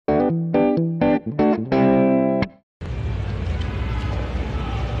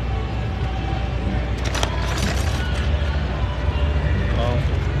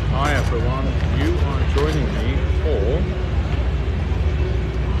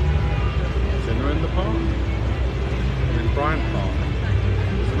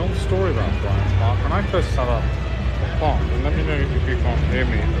story about Bryant Park. When I first set up the pond, and let me know if you can't hear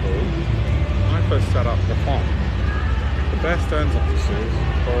me at all. When I first set up the pond, the Bear Stearns offices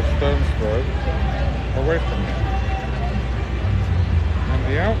were a stone's throw away from me. And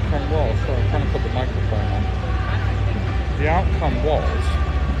the outcome was, so I'm trying to put the microphone on. The outcome was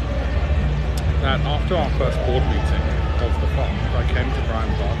that after our first board meeting of the fund, I came to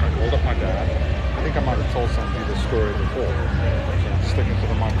Bryant Park, I called up my dad. I think I might have told somebody this story before. So I'm sticking to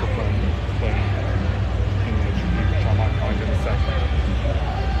the microphone thing, which I might find in a second.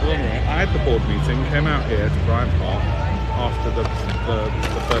 But anyway, I had the board meeting, came out here to Bryant Park after the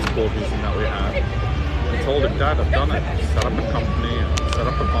first board meeting that we had. I told him, Dad, I've done it. Set up a company, set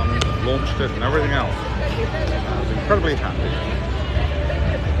up a fund, launched it and everything else. I was incredibly happy.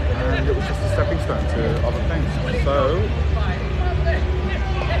 And it was just a stepping stone to other things. So,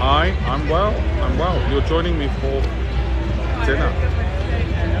 I'm well. You're joining me for dinner.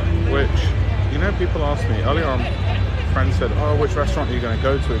 Which, you know, people ask me, earlier on, friends said, oh, which restaurant are you going to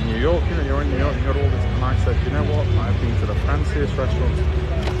go to in New York? You know, you're in New York, you got all this. And I said, you know what? I've been to the fanciest restaurants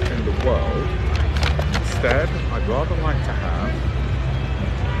in the world. Instead, I'd rather like to have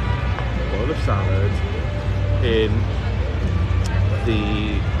a bowl of salad in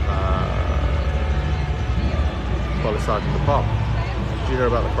the side of the pub. Did you hear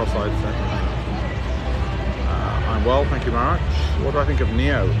about the cross-eyed thing? I'm well, thank you very much. What do I think of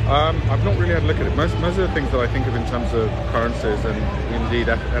Neo? I've not really had a look at it. Most of the things that I think of in terms of currencies and indeed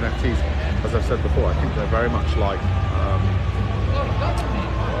NFTs, as I've said before, I think they're very much like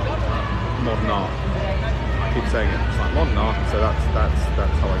modern art. I keep saying it, it's like modern art, so that's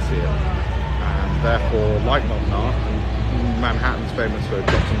how I see it. And therefore, like modern art, and Manhattan's famous for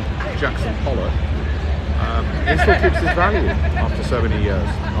Jackson Pollock, it still keeps its value after so many years.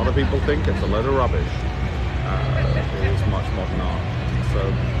 A lot of people think it's a load of rubbish. It is much modern art. So,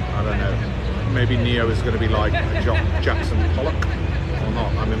 I don't know, maybe Neo is going to be like Jackson Pollock or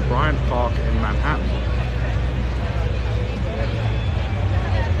not. I'm in Bryant Park in Manhattan.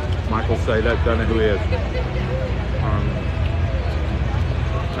 Michael Saylor, don't know who he is.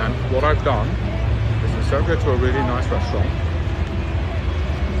 And what I've done is instead of go to a really nice restaurant,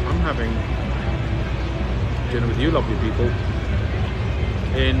 I'm having dinner with you lovely people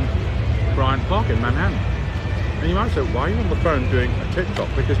in Bryant Park in Manhattan. And you might say, why are you on the phone doing a TikTok?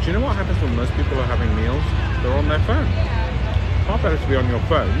 Because do you know what happens when most people are having meals? They're on their phone. Far better to be on your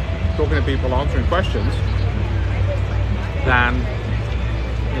phone, talking to people, answering questions, than,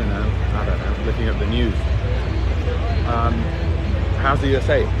 you know, I don't know, looking at the news. How's the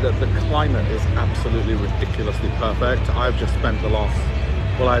USA? The climate is absolutely ridiculously perfect. I've just spent the last,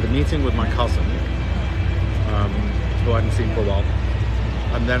 well, I had a meeting with my cousin, who I hadn't seen for a while.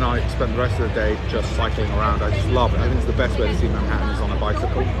 And then I spent the rest of the day just cycling around. I just love it. I think it's the best way to see Manhattan is on a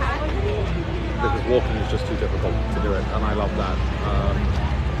bicycle, because walking is just too difficult to do it, and I love that.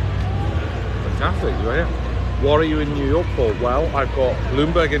 Fantastic, you're here. What are you in New York for? Well, I've got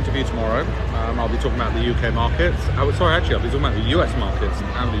Bloomberg interview tomorrow. I'll be talking about the UK markets. I'll be talking about the US markets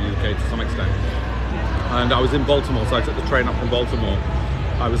and the UK to some extent. And I was in Baltimore, so I took the train up from Baltimore.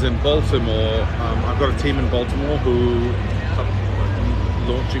 I was in Baltimore. I've got a team in Baltimore who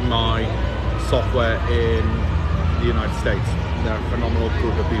launching my software in the United States. They're a phenomenal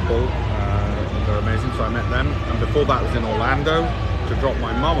group of people. They're amazing, so I met them. And before that I was in Orlando to drop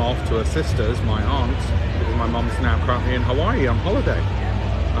my mum off to her sisters, my aunts, because my mum's now currently in Hawaii on holiday.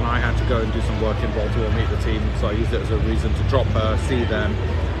 And I had to go and do some work in Baltimore, meet the team, so I used it as a reason to drop her, see them.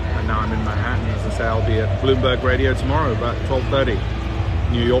 And now I'm in Manhattan. As I say, I'll be at Bloomberg Radio tomorrow about 12:30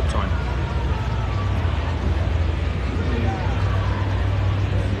 New York time.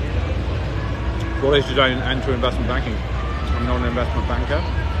 What age did I enter investment banking? I'm not an investment banker.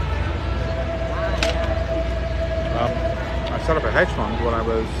 I set up a hedge fund when I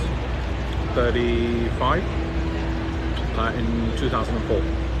was 35 in 2004.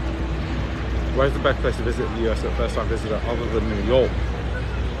 Where's the best place to visit in the US at first time visitor other than New York?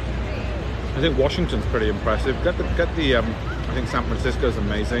 I think Washington's pretty impressive. Get the I think San Francisco's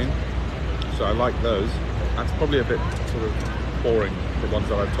amazing. So I like those. That's probably a bit sort of boring, the ones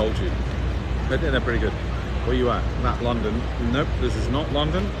that I've told you. I think they're pretty good. Where are you at? That London? Nope, this is not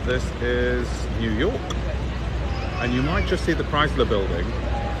London. This is New York. And you might just see the Chrysler building.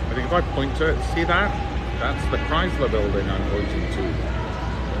 I think if I point to it, see that? That's the Chrysler building I'm pointing to.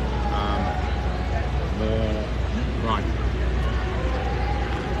 Right.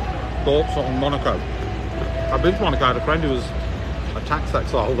 Thoughts on Monaco? I've been to Monaco. I had a friend who was a tax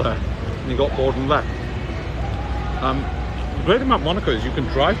exile there, and he got bored and left. The great thing about Monaco is you can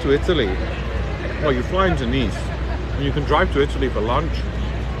drive to Italy. Well, you fly into Nice, and you can drive to Italy for lunch,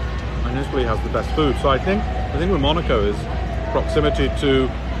 and Italy has the best food. So I think with Monaco is proximity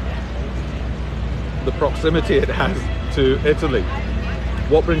it has to Italy.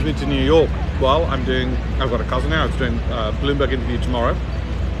 What brings me to New York? Well, I've got a cousin now. I was doing a Bloomberg interview tomorrow.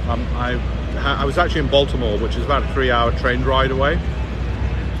 I was actually in Baltimore, which is about a 3-hour train ride away,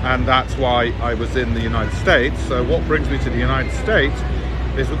 and that's why I was in the United States. So what brings me to the United States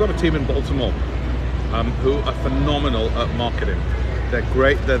is we've got a team in Baltimore who are phenomenal at marketing. They're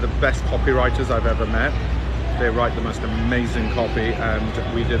great. They're the best copywriters I've ever met. They write the most amazing copy,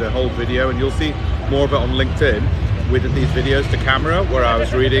 and we did a whole video, and you'll see more of it on LinkedIn. We did these videos to camera where I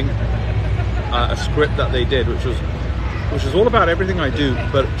was reading a script that they did, which was all about everything I do,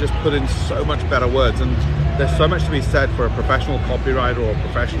 but just put in so much better words. And there's so much to be said for a professional copywriter or a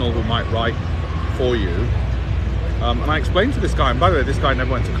professional who might write for you. And I explained to this guy, and by the way, this guy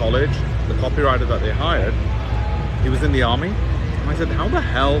never went to college. The copywriter that they hired, he was in the army. And I said, how the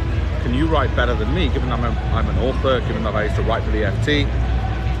hell can you write better than me, given I'm an author, given that I used to write for the FT?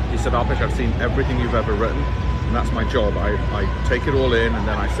 He said, Alpesh, I've seen everything you've ever written, and that's my job. I take it all in, and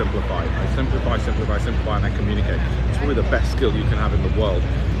then I simplify. I simplify, and I communicate. It's probably the best skill you can have in the world,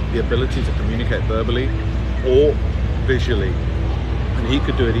 the ability to communicate verbally or visually. And he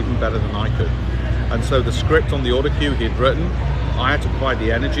could do it even better than I could. And so the script on the order queue he'd written, I had to provide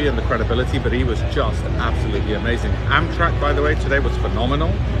the energy and the credibility, but he was just absolutely amazing. Amtrak, by the way, today was phenomenal.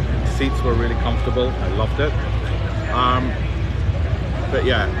 Seats were really comfortable. I loved it. But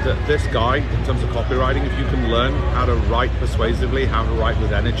yeah, this guy, in terms of copywriting, if you can learn how to write persuasively, how to write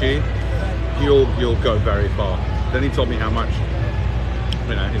with energy, you'll go very far. Then he told me how much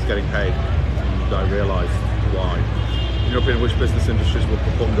he's getting paid, and I realized why. In your opinion, which business industries will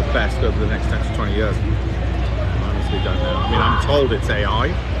perform the best over the next 10 to 20 years? I honestly don't know. I mean, I'm told it's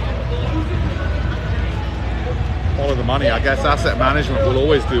AI. Follow the money. I guess asset management will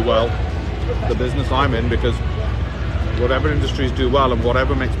always do well, the business I'm in, because whatever industries do well and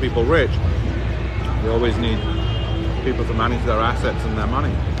whatever makes people rich, you always need people to manage their assets and their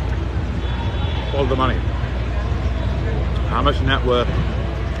money. Follow the money. How much net worth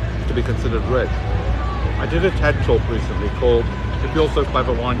to be considered rich? I did a TED talk recently called "If You're So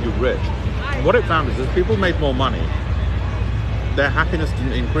Clever, Why Aren't You Rich?" And what it found is as people made more money, their happiness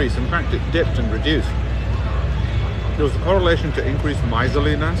didn't increase. In fact, it dipped and reduced. There was a correlation to increased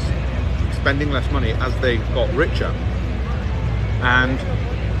miserliness, spending less money as they got richer. And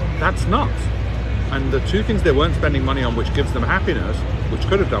that's nuts. And the two things they weren't spending money on, which gives them happiness, which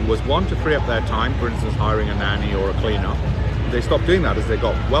could have done, was one, to free up their time, for instance, hiring a nanny or a cleaner. They stopped doing that as they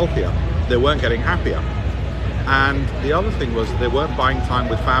got wealthier. They weren't getting happier. And the other thing was they weren't buying time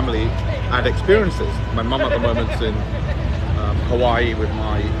with family and experiences. My mum at the moment's in Hawaii with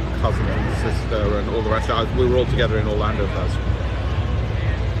my cousin and sister and all the rest. We were all together in Orlando first.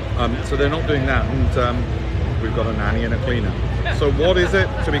 So they're not doing that. And we've got a nanny and a cleaner. So what is it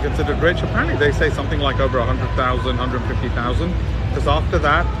to be considered rich? Apparently they say something like over 100,000, 150,000. Because after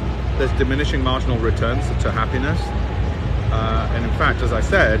that, there's diminishing marginal returns to happiness. And in fact, as I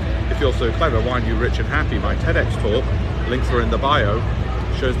said, if you're so clever, why aren't you rich and happy? My TEDx talk, links are in the bio,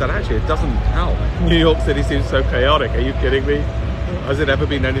 shows that actually it doesn't help. New York City seems so chaotic. Are you kidding me? Has it ever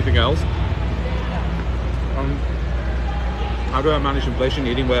been anything else? How do I manage inflation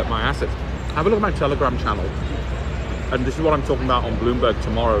eating away at my assets? Have a look at my Telegram channel. And this is what I'm talking about on Bloomberg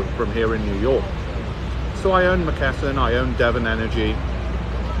tomorrow from here in New York. So I own McKesson, I own Devon Energy.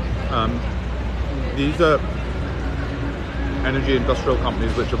 These are energy industrial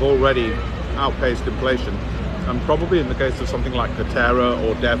companies which have already outpaced inflation. And probably in the case of something like Coterra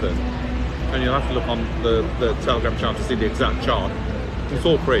or Devon, and you'll have to look on the Telegram channel to see the exact chart. It's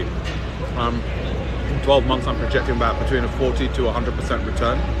all free. In 12 months I'm projecting about between a 40 to 100%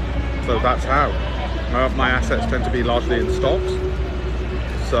 return. So that's how. My assets tend to be largely in stocks.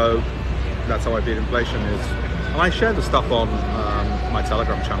 So that's how I beat inflation is. And I share the stuff on my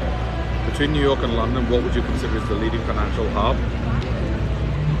Telegram channel. Between New York and London, what would you consider as the leading financial hub?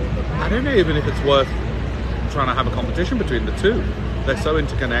 I don't know even if it's worth trying to have a competition between the two. They're so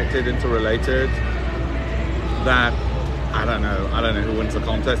interconnected, interrelated, that I don't know who wins the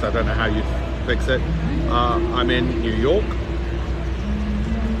contest. I don't know how you fix it. I'm in New York.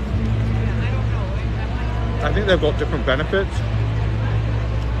 I think they've got different benefits.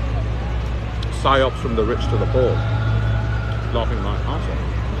 Psyops from the rich to the poor. Laughing my ass off.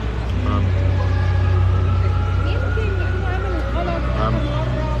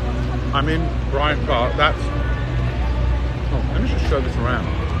 I'm in Bryant Park. That's. Oh, let me just show this around.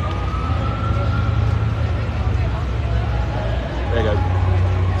 There you go.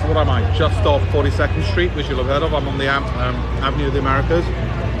 So what am I? Just off 42nd Street, which you'll have heard of. I'm on the Avenue of the Americas.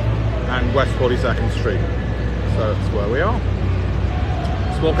 and West 42nd Street. So that's where we are.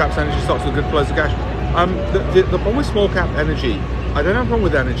 Small caps energy stocks with good flows of cash. The problem with small cap energy, I don't have a problem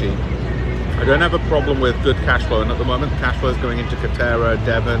with energy. I don't have a problem with good cash flow, and at the moment the cash flow is going into Katerra,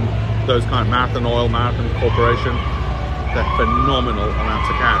 Devon, those kind of Marathon Oil, Marathon Corporation. They're phenomenal amounts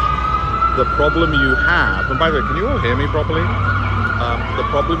of cash. The problem you have, and by the way, can you all hear me properly? The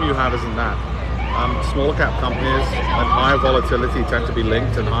problem you have isn't that. Smaller cap companies and higher volatility tend to be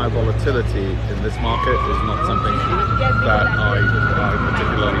linked, and higher volatility in this market is not something that I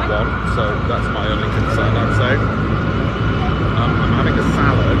particularly want. So that's my only concern, I'd say. I'm having a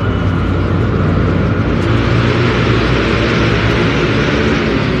salad.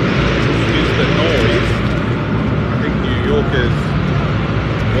 Excuse the noise. I think New York is...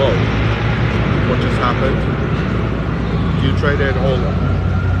 Whoa. What just happened? Do you trade at all?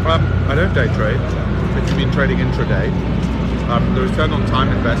 I don't day trade. If you've been trading intraday, the return on time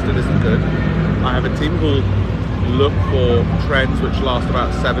invested isn't good. I have a team who look for trends which last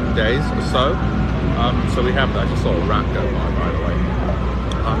about 7 days or so. So we have, I just saw a rat go by the way,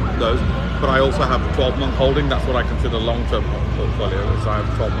 those. But I also have a 12-month holding. That's what I consider long-term portfolio. So I have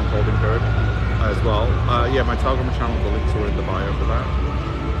a 12-month holding period as well. Yeah, my Telegram channel, the links are in the bio for that.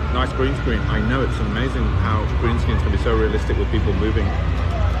 Nice green screen. I know, it's amazing how green screens can be so realistic with people moving.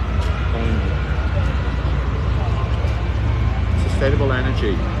 Sustainable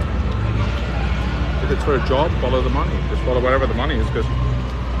energy. If it's for a job, follow the money. Just follow wherever the money is, because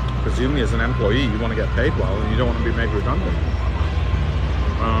presumably as an employee you want to get paid well and you don't want to be made redundant.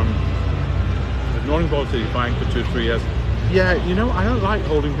 Ignoring volatility, buying for 2 to 3 years. Yeah, you know, I don't like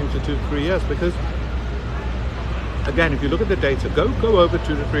holding things for 2 to 3 years because, again, if you look at the data, go over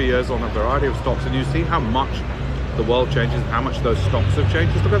 2 to 3 years on a variety of stocks and you see how much the world changes and how much those stocks have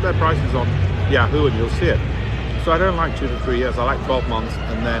changed. Just look at their prices on Yahoo and you'll see it. So I don't like 2 to 3 years. I like 12 months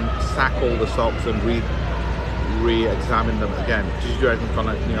and then sack all the stocks and re-examine them again. Did you do anything fun,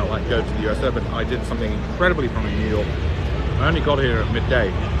 like, you know, like go to the US Open? I did something incredibly fun in New York. I only got here at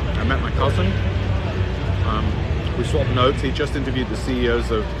midday. I met my cousin. We swapped notes. He just interviewed the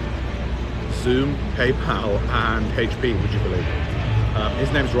CEOs of Zoom, PayPal, and HP, would you believe?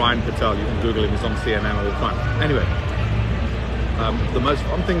 His name's Ryan Patel. You can Google him. He's on CNN all the time. Anyway, the most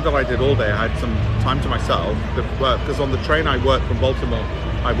fun thing that I did all day, I had some time to myself because on the train I worked from Baltimore,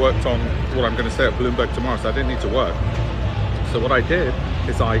 I worked on what I'm going to say at Bloomberg tomorrow, so I didn't need to work. So what I did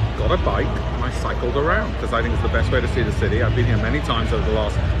is I got a bike and I cycled around because I think it's the best way to see the city. I've been here many times over the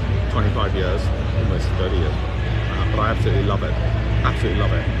last 25 years, almost 30 years, but I absolutely love it. Absolutely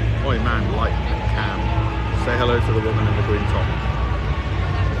love it. Oi man, like Cam. Say hello to the woman in the green top.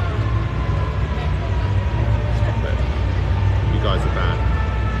 Stop it. You guys are bad.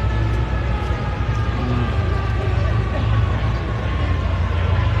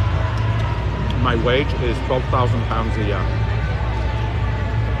 My wage is £12,000 a year.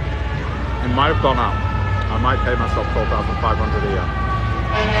 It might have gone up. I might pay myself $12,500 a year.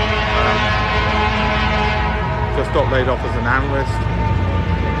 Just got laid off as an analyst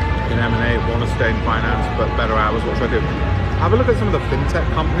in M&A, want to stay in finance, but better hours. What should I do? Have a look at some of the fintech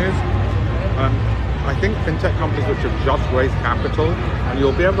companies. I think fintech companies which have just raised capital, and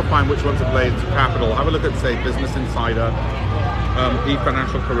you'll be able to find which ones have raised capital. Have a look at, say, Business Insider,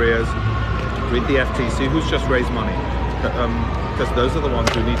 eFinancial Careers, read the FT, see who's just raised money. Because those are the ones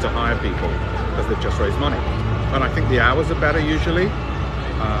who need to hire people because they've just raised money. And I think the hours are better usually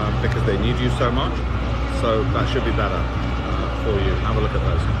because they need you so much. So that should be better for you. Have a look at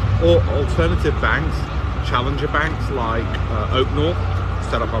those. Or alternative banks, challenger banks like Oak North,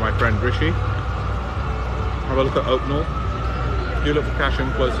 set up by my friend Rishi. Have a look at Oak North. Do look for cash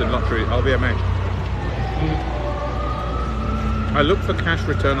inflows in luxury, LVMH. I look for cash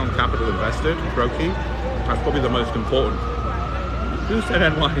return on capital invested, ROCE. That's probably the most important. Who said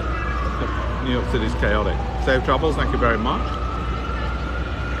NY? New York City's chaotic. Save Troubles, thank you very much.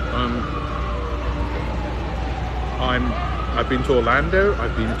 I've been to Orlando,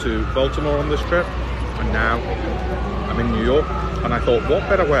 I've been to Baltimore on this trip, and now I'm in New York. And I thought, what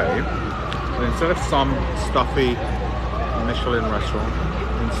better way than instead of some stuffy Michelin restaurant,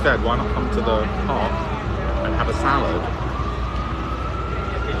 instead, why not come to the park and have a salad?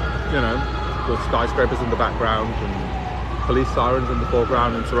 You know, with skyscrapers in the background and police sirens in the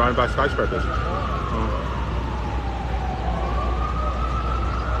foreground and surrounded by skyscrapers.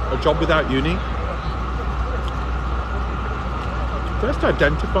 A job without uni. First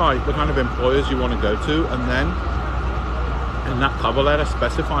identify the kind of employers you want to go to, and then in that cover letter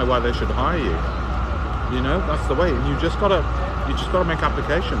specify why they should hire you. You know, that's the way. And you just gotta make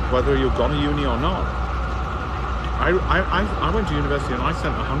applications whether you've gone to uni or not. I went to university and I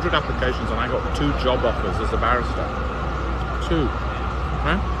sent 100 applications and I got 2 job offers as a barrister. 2.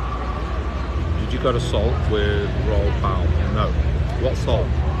 Okay? Did you go to Salt with Roald Dahl? No. What Salt?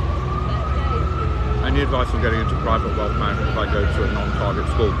 Any advice on getting into private wealth management if I go to a non-target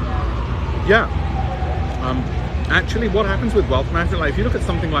school? Yeah. Actually, what happens with wealth management, like if you look at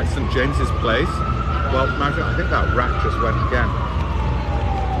something like St. James's Place, wealth management, I think that rat just went again.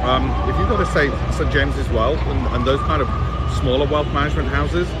 If you go to say St. James's Wealth and those kind of smaller wealth management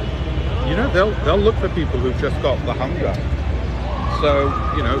houses, you know, they'll look for people who've just got the hunger. So,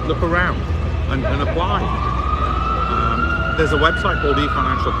 you know, look around and apply. There's a website called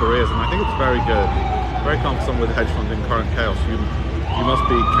eFinancial Careers, and I think it's very good. Very cumbersome with hedge funds in current chaos. You must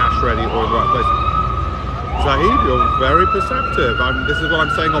be cash ready or in the right place. Zahid, you're very perceptive. This is what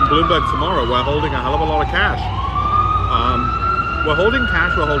I'm saying on Bloomberg tomorrow. We're holding a hell of a lot of cash. We're holding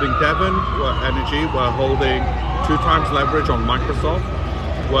cash, we're holding Devon, Energy, we're holding 2 times leverage on Microsoft,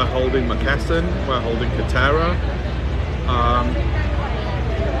 we're holding McKesson, we're holding Katera.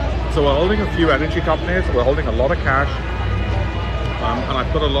 So we're holding a few energy companies, we're holding a lot of cash. And I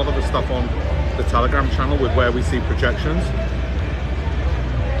put a lot of the stuff on the Telegram channel with where we see projections.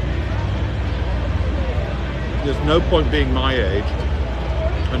 There's no point being my age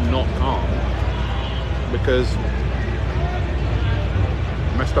and not calm, because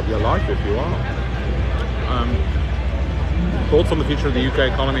messed up your life if you are. Thoughts on the future of the UK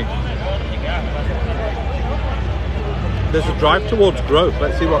economy? There's a drive towards growth.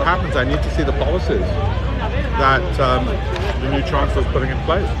 Let's see what happens. I need to see the policies that the new chancellor is putting in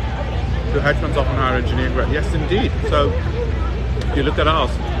place. Do hedge funds often hire engineering grad? Yes, indeed. So if you look at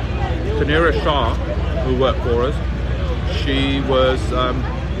us, Tanira Shah, who worked for us, she was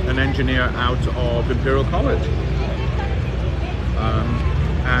an engineer out of Imperial College.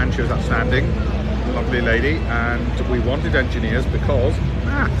 And she was outstanding, lovely lady, and we wanted engineers because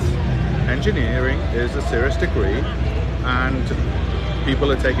maths. Engineering is a serious degree, and people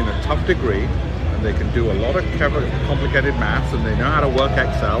are taking a tough degree, and they can do a lot of complicated maths, and they know how to work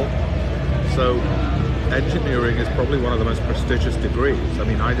Excel. So engineering is probably one of the most prestigious degrees. I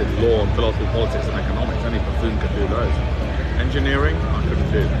mean, I did law and philosophy, politics, and economics. Any buffoon could do those. Engineering, I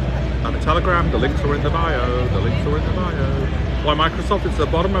couldn't do. And the Telegram, the links are in the bio. The links are in the bio. Why Microsoft is the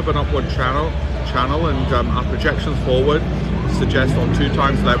bottom of an upward channel, and our projections forward suggest on 2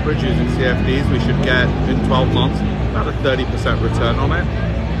 times leverage using CFDs, we should get in 12 months about a 30% return on it.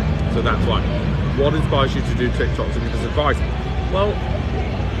 So that's why. What inspires you to do TikToks and give us advice? Well,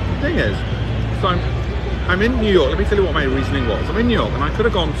 the thing is, so I'm in New York. Let me tell you what my reasoning was. I'm in New York, and I could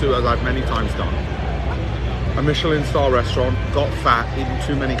have gone to, as I've many times done, a Michelin star restaurant, got fat, eaten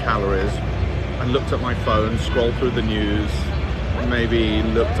too many calories, and looked at my phone, scrolled through the news, maybe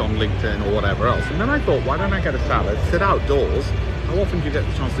looked on LinkedIn or whatever else. And then I thought, why don't I get a salad, sit outdoors? How often do you get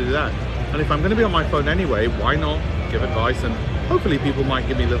the chance to do that? And if I'm going to be on my phone anyway, why not give advice? And hopefully people might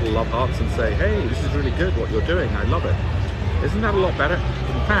give me little love hearts and say, hey, this is really good what you're doing. I love it. Isn't that a lot better?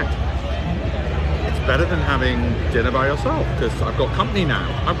 In fact, it's better than having dinner by yourself, because I've got company now.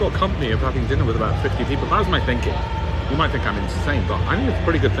 I've got company of having dinner with about 50 people. That was my thinking. You might think I'm insane, but I think it's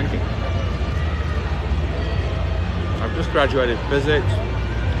pretty good thinking. I've just graduated physics,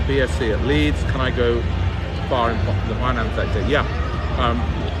 BSc at Leeds. Can I go far in the finance sector? Yeah.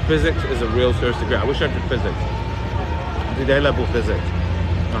 Physics is a real serious degree. I wish I did physics. I did A-level physics.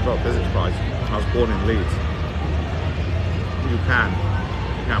 I got a physics prize. I was born in Leeds. You can.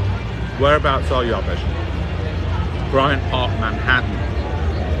 You can. Whereabouts are you, Abesh? Bryant Park, Manhattan.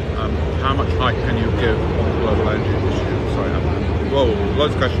 How much height can you give on global energy initiative? Sorry, whoa,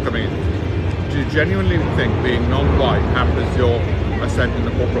 loads of questions coming in. Do you genuinely think being non-white hampers your ascent in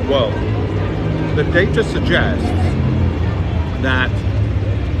the corporate world? The data suggests that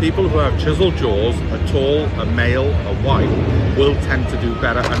people who have chiseled jaws, are tall, are male, are white, will tend to do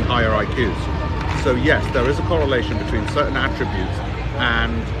better and higher IQs. So yes, there is a correlation between certain attributes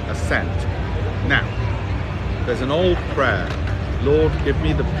and ascent. Now, there's an old prayer, Lord, give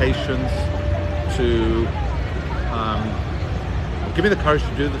me the patience to give me the courage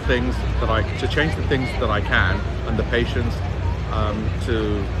to do the things that to change the things that I can, and the patience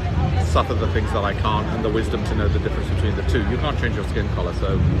to suffer the things that I can't, and the wisdom to know the difference between the two. You can't change your skin color,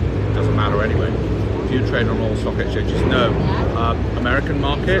 so it doesn't matter anyway. Do you trade on all stock exchanges? No. American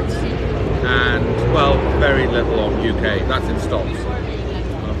markets, and well, very little on UK. That's in stocks,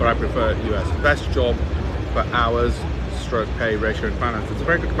 but I prefer US. Best job for hours, stroke pay ratio in finance? It's a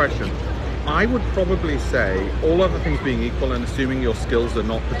very good question. I would probably say, all other things being equal and assuming your skills are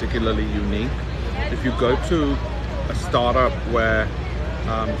not particularly unique, if you go to a startup where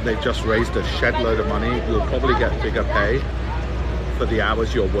They've just raised a shed load of money. You'll probably get bigger pay for the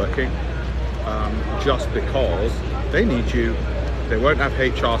hours you're working, just because they need you. They won't have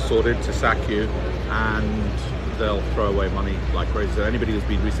HR sorted to sack you, and they'll throw away money like crazy. So anybody who's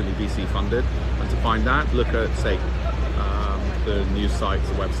been recently VC funded, and to find that, look at, say, the news sites,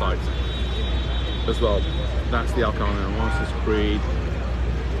 the websites as well. That's the Alkaline Analysis Creed.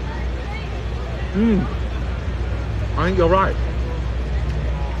 I think you're right.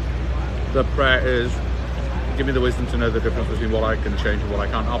 The prayer is, give me the wisdom to know the difference between what I can change and what I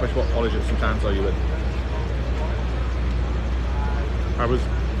can't. Albish, what college at St. Anne's are you in? I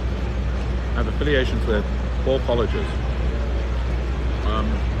have affiliations with 4 colleges.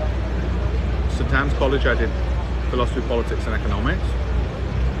 St. Anne's College, I did philosophy, politics and economics.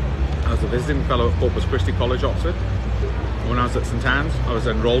 I was a visiting fellow at Corpus Christi College, Oxford. When I was at St. Anne's, I was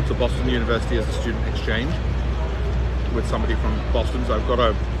enrolled to Boston University as a student exchange with somebody from Boston. So I've got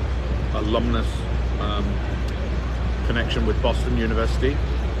a alumnus connection with Boston University,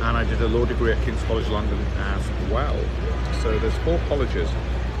 and I did a law degree at King's College London as well. So there's 4 colleges,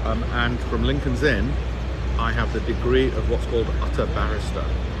 and from Lincoln's Inn I have the degree of what's called utter barrister,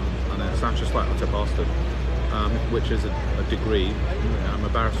 and it sounds just like utter bastard, which is a degree. I'm a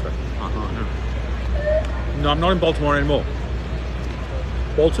barrister. No, I'm not in Baltimore anymore.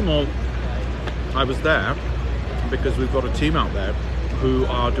 Baltimore, I was there because we've got a team out there who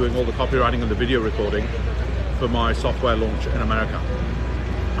are doing all the copywriting and the video recording for my software launch in America.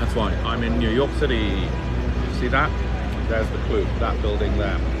 That's why I'm in New York City. See that? There's the clue, that building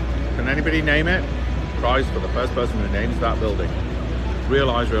there. Can anybody name it? Prize for the first person who names that building.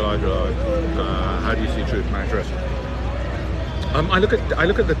 Realize. How do you see truth? My address. I look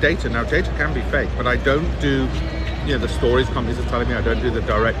at the data now. Data can be fake, but I don't do, the stories companies are telling me. I don't do the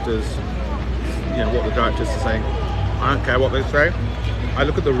directors, what the directors are saying. I don't care what they say. I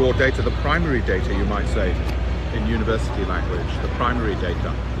look at the raw data, the primary data, you might say, in university language, the primary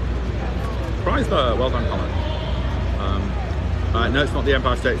data. Chrysler, well done, Colin. No, it's not the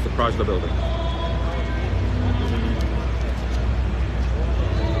Empire State, it's the Chrysler building.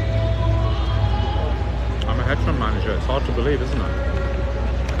 I'm a hedge fund manager. It's hard to believe, isn't it?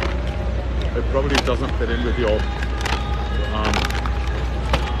 It probably doesn't fit in with your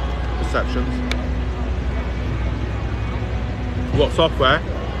perceptions. What software?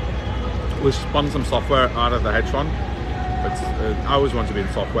 We've spun some software out of the hedge fund. I always want to be in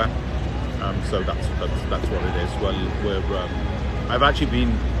software, so that's what it is. Well, I've actually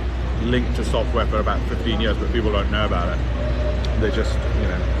been linked to software for about 15 years, but people don't know about it. They're just,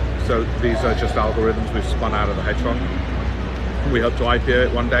 so these are just algorithms we've spun out of the hedge fund. We hope to IPO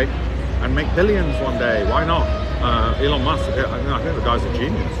it one day and make billions one day. Why not? Elon Musk, I think the guy's a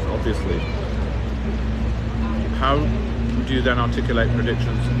genius, obviously. How do you then articulate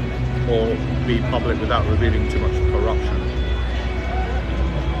predictions or be public without revealing too much corruption?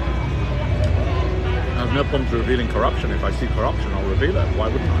 I have no problem revealing corruption. If I see corruption, I'll reveal it. Why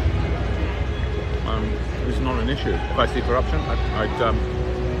wouldn't I? It's not an issue. If I see corruption,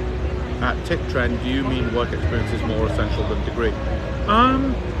 at Tick Trend, do you mean work experience is more essential than degree?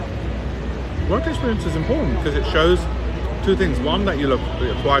 Work experience is important because it shows 2 things. One, that you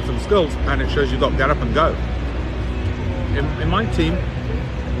acquired some skills, and it shows you've got to get up and go. In my team,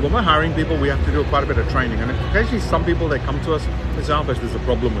 when we're hiring people, we have to do quite a bit of training, and occasionally some people, they come to us, they say, Albish, there's a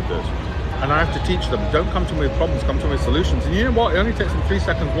problem with this, and I have to teach them, don't come to me with problems, come to me with solutions. And you know what, it only takes them 3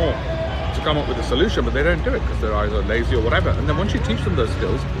 seconds more to come up with a solution, but they don't do it because they're either lazy or whatever. And then once you teach them those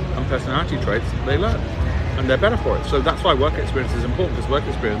skills and personality traits, they learn and they're better for it. So that's why work experience is important, because work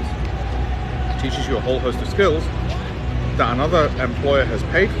experience teaches you a whole host of skills that another employer has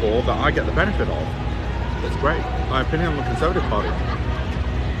paid for that I get the benefit of. That's great. My opinion on the Conservative Party.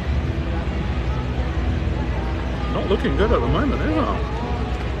 Not looking good at the moment, is it?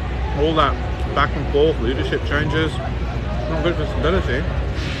 All that back and forth, leadership changes, not good for stability.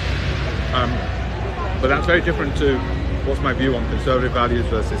 But that's very different to what's my view on conservative values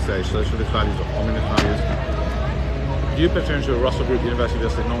versus, say, socialist values or communist values. Do you pertain to a Russell Group university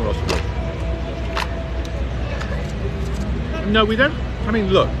versus non-Russell Group? No, we don't. I mean,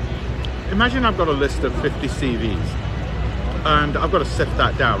 look, imagine I've got a list of 50 CVs and I've got to sift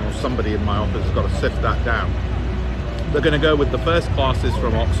that down, or somebody in my office has got to sift that down. They're going to go with the first classes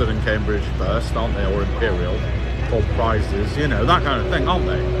from Oxford and Cambridge first, aren't they? Or Imperial, or prizes, that kind of thing, aren't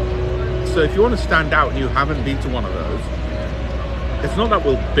they? So if you want to stand out and you haven't been to one of those, it's not that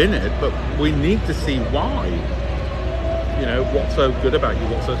we'll bin it, but we need to see why. What's so good about you,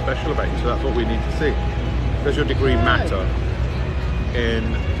 what's so special about you. So that's what we need to see. Does your degree matter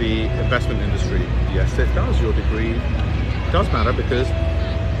in the investment industry? Yes, it does. Your degree does matter because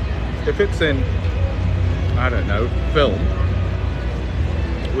If it's in, I don't know, film,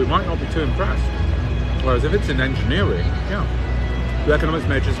 we might not be too impressed. Whereas if it's in engineering, yeah, the economics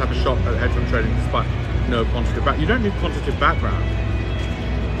majors have a shot at hedge fund trading despite no quantitative background. You don't need quantitative background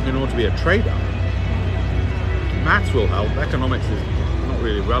in order to be a trader. Maths will help. Economics is not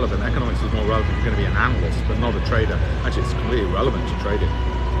really relevant. Economics is more relevant if you're going to be an analyst, but not a trader. Actually, it's completely irrelevant to trading.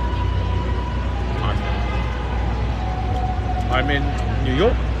 I'm in New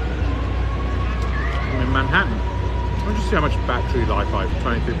York. I'm in Manhattan. I'll just see how much battery life I have.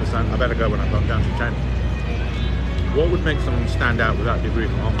 23%. I better go when I've gone down to 10. What would make someone stand out without a degree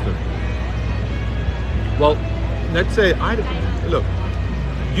from Oxford? Well, let's say look.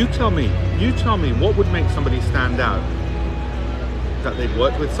 You tell me what would make somebody stand out? That they'd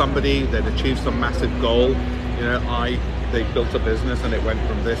worked with somebody, they'd achieved some massive goal. You know, they built a business and it went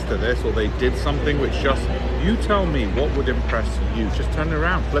from this to this, or they did something which just. You tell me what would impress you. Just turn it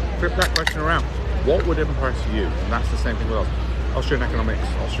around, flip that question around. What would impress you? And that's the same thing with us. Austrian economics,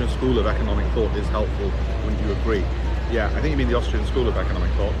 Austrian School of Economic Thought is helpful. Wouldn't you agree? Yeah, I think you mean the Austrian School of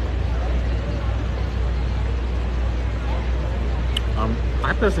Economic Thought.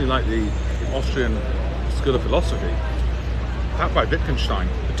 I personally like the Austrian School of Philosophy, that by Wittgenstein,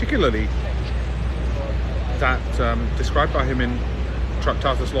 particularly that described by him in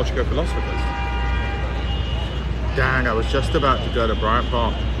Tractatus Logico Philosophicus. Dang, I was just about to go to Bryant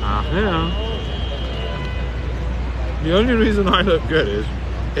Park. Yeah. The only reason I look good is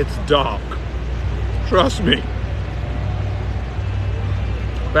it's dark. Trust me.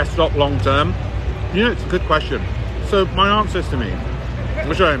 Best stock long term? You know, it's a good question. So my answer is to me,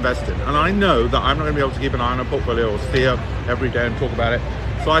 which I invest in, and I know that I'm not going to be able to keep an eye on a portfolio or see it every day and talk about it.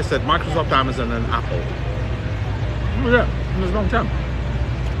 So I said Microsoft, Amazon, and Apple. Yeah, it was long term.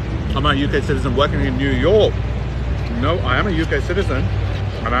 I'm a UK citizen working in New York. No, I am a UK citizen,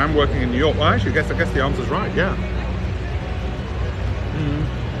 and I am working in New York. Well, actually, I guess the answer's right. Yeah.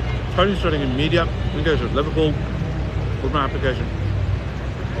 Tony's studying in media. We go to Liverpool. What's my application?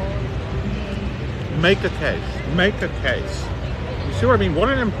 Make a case. Make a case. You see what I mean? What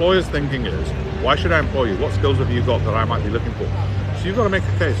an employer's thinking is, why should I employ you? What skills have you got that I might be looking for? So you've got to make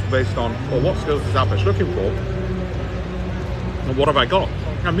a case based on, well, what skills is Alpesh looking for? And what have I got?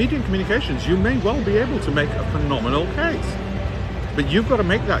 Now, media and communications, you may well be able to make a phenomenal case. But you've got to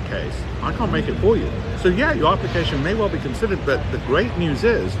make that case. I can't make it for you. So yeah, your application may well be considered, but the great news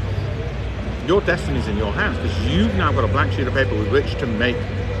is, your destiny's in your hands, because you've now got a blank sheet of paper with which to make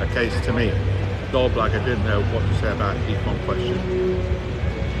a case to me. Dog, like I didn't know what to say about econ question.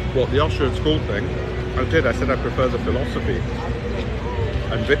 What, the Austrian school thing? I did. I said I prefer the philosophy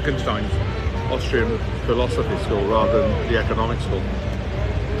and Wittgenstein's Austrian philosophy school rather than the economic school.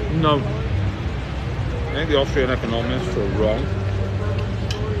 No. I think the Austrian economists are wrong.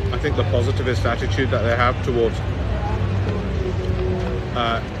 I think the positivist attitude that they have towards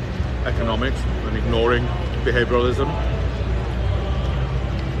economics and ignoring behavioralism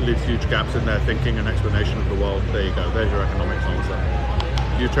leaves huge gaps in their thinking and explanation of the world. There you go. There's your economics answer.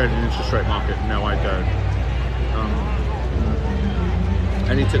 Do you trade in an interest rate market? No, I don't.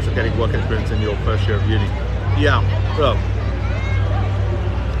 Any tips for getting work experience in your first year of uni? Yeah, well,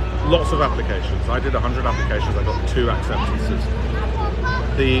 lots of applications. I did 100 applications. I got 2 acceptances.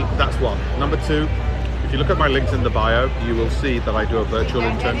 That's one. Number 2, if you look at my links in the bio, you will see that I do a virtual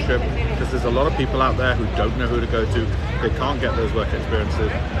internship, because there's a lot of people out there who don't know who to go to. They can't get those work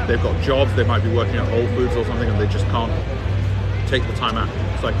experiences. They've got jobs. They might be working at Whole Foods or something, and they just can't take the time out.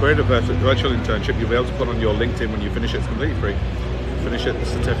 So I created a virtual internship. You'll be able to put on your LinkedIn when you finish it. It's completely free. Finish it, the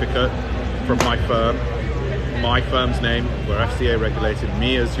certificate from my firm's name, we're FCA regulated,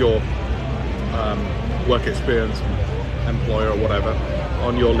 me as your work experience employer or whatever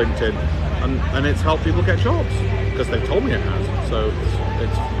on your LinkedIn, and it's helped people get jobs because they've told me it has. So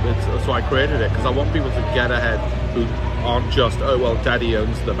it's so I created it because I want people to get ahead who aren't just, oh well, daddy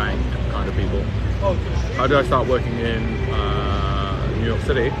owns the bank kind of people. How do I start working in New York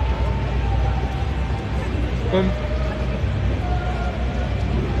City?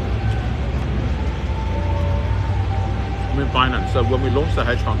 I'm in finance. So when we launched the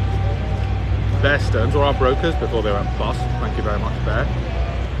hedge fund, Bear Stearns, or our brokers before they went bust, thank you very much, Bear,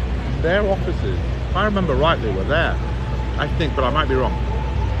 their offices, if I remember rightly, were there. I think, but I might be wrong.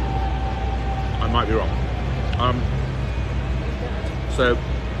 So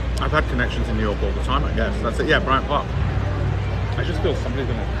I've had connections in New York all the time, I guess. That's it. Yeah, Bryant Park. I just feel somebody's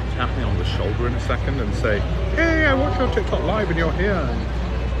going to tap me on the shoulder in a second and say, hey, I watch your TikTok live and you're here,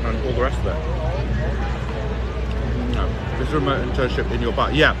 and all the rest of it. No, this is a remote internship in your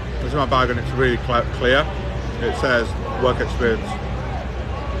bio. Yeah, this is my bio and it's really clear. It says work experience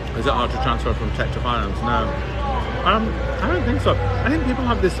Is it hard to transfer from tech to finance? No. I don't think so. I think people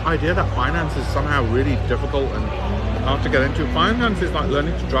have this idea that finance is somehow really difficult and hard to get into. Finance is like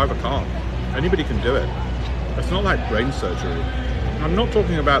learning to drive a car. Anybody can do it. It's not like brain surgery. I'm not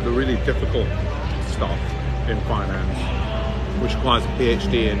talking about the really difficult stuff in finance, which requires a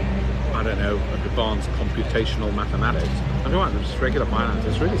PhD in, I don't know, advanced computational mathematics. I'm talking about just regular finance.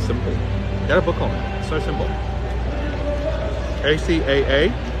 It's really simple. Get a book on it. It's so simple.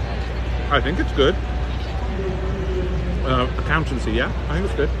 ACAA, I think it's good. Accountancy, yeah, I think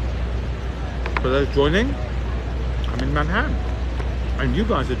it's good. For those joining, I'm in Manhattan. And you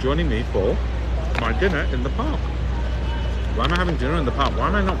guys are joining me for my dinner in the park. Why am I having dinner in the park? Why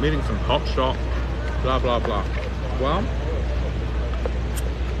am I not meeting some hot shot? Blah, blah, blah. Well,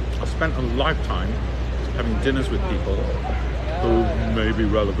 I've spent a lifetime having dinners with people who may be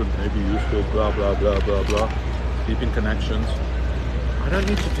relevant, may be useful, blah, blah, blah, blah, blah. Deepening connections. I don't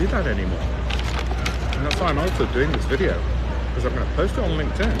need to do that anymore. And that's why I'm also doing this video, because I'm going to post it on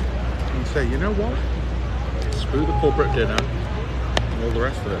LinkedIn and say, you know what? Screw the corporate dinner and all the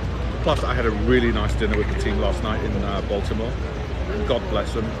rest of it. Plus, I had a really nice dinner with the team last night in Baltimore. And God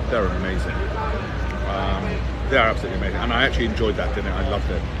bless them, they're amazing. They're absolutely amazing. And I actually enjoyed that dinner, I loved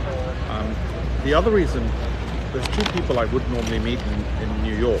it. The other reason, there's two people I would normally meet in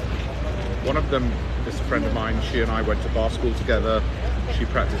New York. One of them is a friend of mine. She and I went to bar school together. She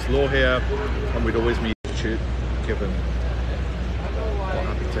practiced law here, and we'd always meet given what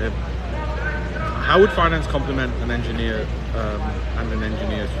happened to him. How would finance complement an engineer and an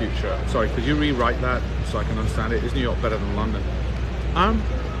engineer's future? Sorry, could you rewrite that so I can understand it? Is New York better than London?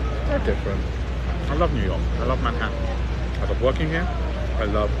 They're different. I love New York. I love Manhattan. I love working here. I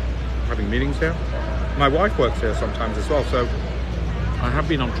love having meetings here. My wife works here sometimes as well, so I have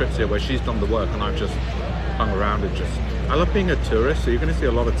been on trips here where she's done the work and I've just hung around and just... I love being a tourist, so you're going to see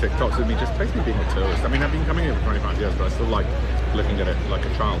a lot of TikToks of me just basically being a tourist. I mean, I've been coming here for 25 years, but I still like looking at it like a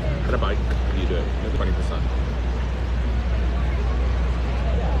child. Get a bike, and you do it, at 20%.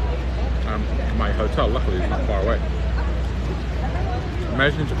 My hotel, luckily, is not far away.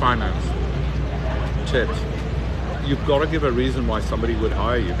 Emerging into finance. Tips. You've got to give a reason why somebody would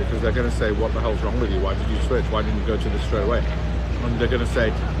hire you, because they're going to say, what the hell's wrong with you? Why did you switch? Why didn't you go to this straight away? And they're going to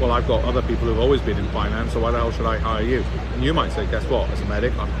say, well, I've got other people who've always been in finance, so why the hell should I hire you? And you might say, guess what? As a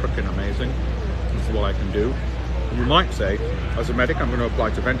medic, I'm freaking amazing. This is what I can do. And you might say, as a medic, I'm going to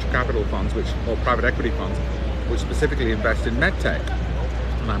apply to venture capital funds, or private equity funds, which specifically invest in med tech.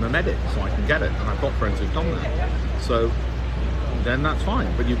 And I'm a medic, so I can get it. And I've got friends who've done that. So then that's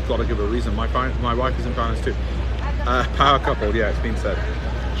fine. But you've got to give a reason. My wife is in finance too. Power couple, yeah, it's been said.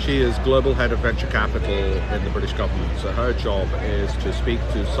 She is global head of venture capital in the British government. So her job is to speak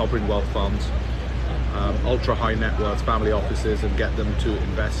to sovereign wealth funds, ultra high net worth family offices, and get them to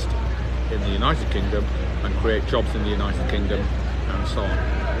invest in the United Kingdom and create jobs in the United Kingdom and so on.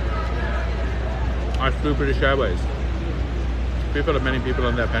 I flew British Airways. People are many people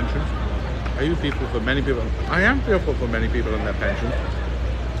on their pensions. Are you fearful for many people? I am fearful for many people on their pensions,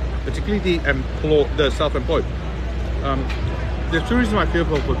 particularly the self-employed. There's two reasons I feel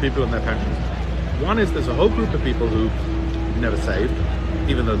for people and their pensions. One is there's a whole group of people who never saved,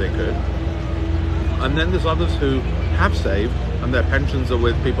 even though they could. And then there's others who have saved and their pensions are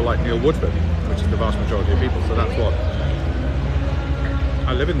with people like Neil Woodford, which is the vast majority of people. So that's what.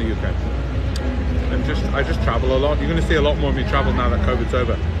 I live in the UK. And I just travel a lot. You're going to see a lot more of me travel now that COVID's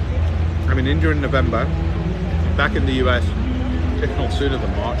over. I'm in India in November, back in the US, if not sooner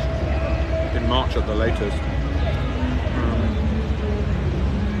than March, in March at the latest.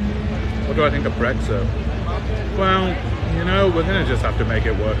 What do I think of Brexit? Well, you know, we're going to just have to make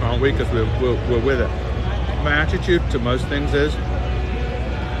it work, aren't we? Because we're with it. My attitude to most things is,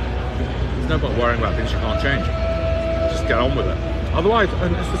 there's no point worrying about things you can't change. Just get on with it. Otherwise,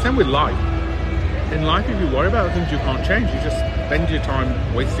 and it's the same with life. In life, if you worry about things you can't change, you just spend your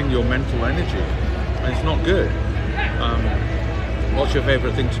time wasting your mental energy. And it's not good. What's your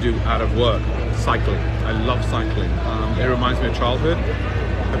favorite thing to do out of work? Cycling. I love cycling. It reminds me of childhood.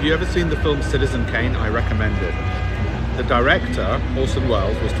 Have you ever seen the film Citizen Kane? I recommend it. The director, Orson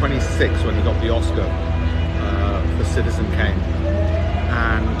Welles, was 26 when he got the Oscar for Citizen Kane.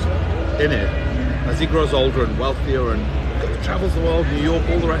 And in it, as he grows older and wealthier and travels the world, New York,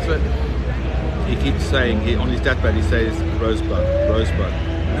 all the rest of it, he keeps saying, on his deathbed, he says, Rosebud, Rosebud.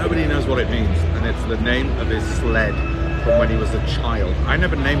 Nobody knows what it means, and it's the name of his sled from when he was a child. I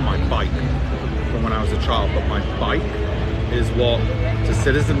never named my bike from when I was a child, but my bike is what, to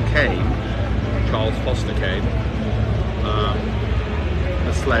Citizen Kane, Charles Foster Kane,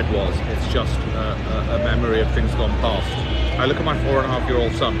 the sled was. It's just a memory of things gone past. I look at my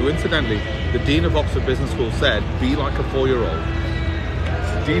 4.5-year-old son, who incidentally, the Dean of Oxford Business School said, be like a 4-year-old.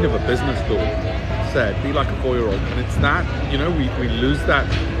 The Dean of a business school said, be like a 4-year-old. And it's that, you know, we lose that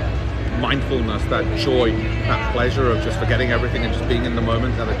mindfulness, that joy, that pleasure of just forgetting everything and just being in the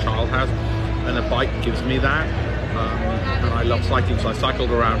moment that a child has. And a bike gives me that. And I love cycling, so I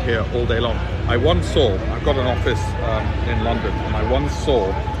cycled around here all day long. I've got an office in London, and I once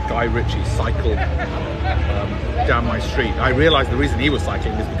saw Guy Ritchie cycle down my street. I realized the reason he was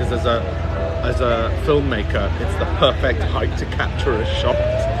cycling is because as a filmmaker, it's the perfect height to capture a shot.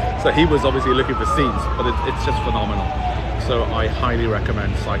 So he was obviously looking for scenes, but it's just phenomenal. So I highly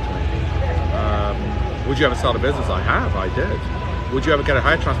recommend cycling. Would you ever start a business? I did. Would you ever get a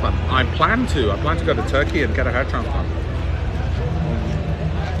hair transplant? I plan to go to Turkey and get a hair transplant.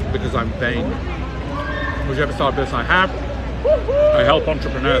 Because I'm vain. Would you ever start a business? I have. I help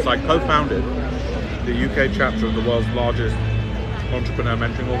entrepreneurs. I co-founded the UK chapter of the world's largest entrepreneur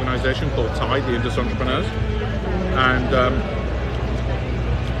mentoring organization called TIDE, the Indus Entrepreneurs. And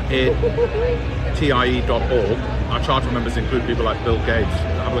TIE.org, our charter members include people like Bill Gates.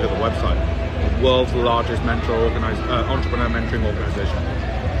 Have a look at the website. The world's largest entrepreneur mentoring organization.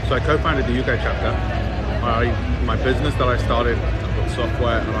 So I co-founded the UK chapter. My business that I started, I've got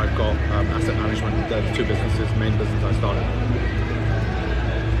software and I've got asset management. They're the two main business I started.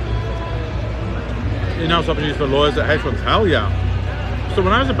 In-house opportunities for lawyers at hedge funds, hell yeah. So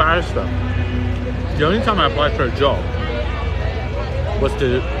when I was a barrister, the only time I applied for a job was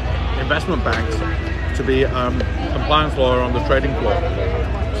to investment banks to be compliance lawyer on the trading floor.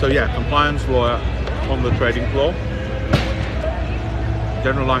 So yeah, compliance lawyer on the trading floor.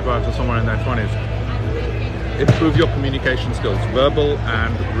 General life advisor somewhere in their 20s. Improve your communication skills, verbal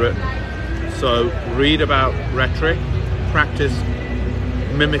and written. So read about rhetoric, practice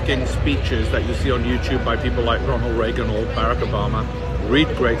mimicking speeches that you see on YouTube by people like Ronald Reagan or Barack Obama. Read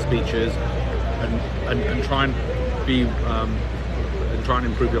great speeches and try and be try and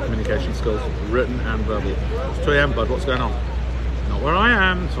improve your communication skills, written and verbal. It's 2 a.m. bud, what's going on? Not where I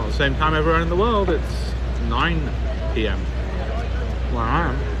am. It's not the same time everywhere in the world. It's 9 p.m. where I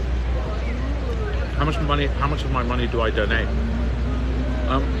am. How much of my money do I donate?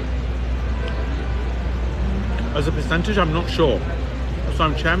 As a percentage, I'm not sure. So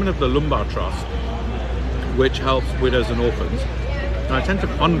I'm chairman of the Lumbar Trust, which helps widows and orphans. And I tend to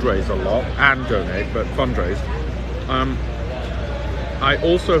fundraise a lot and donate, but fundraise. I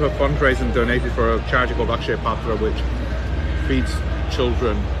also have fundraised and donated for a charity called Akshay Patra, which feeds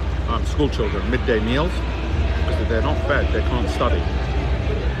children, school children, midday meals, because if they're not fed, they can't study.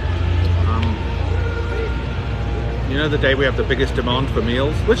 You know the day we have the biggest demand for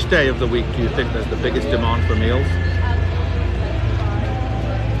meals? Which day of the week do you think there's the biggest demand for meals?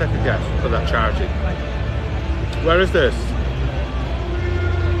 Take a guess for that charity. Where is this?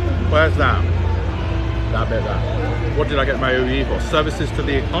 Where's that? That bit there. What did I get my OE for? Services to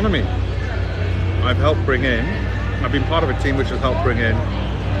the economy. I've been part of a team which has helped bring in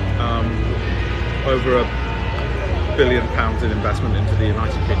over £1 billion in investment into the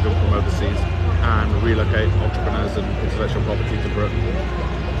United Kingdom from overseas and relocate entrepreneurs and intellectual property to Britain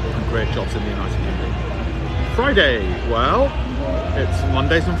and create jobs in the United Kingdom. Friday, well, it's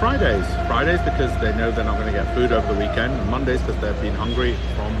Mondays and Fridays. Fridays because they know they're not going to get food over the weekend, and Mondays because they've been hungry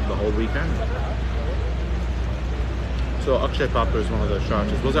from the whole weekend. So Akshay Patra is one of those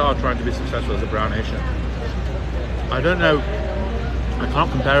charities. Was it hard trying to be successful as a brown Asian? I don't know. I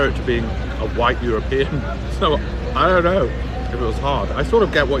can't compare it to being a white European, so I don't know if it was hard. I sort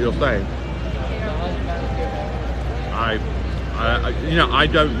of get what you're saying. I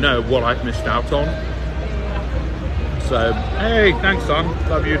don't know what I've missed out on. So, hey, thanks, son.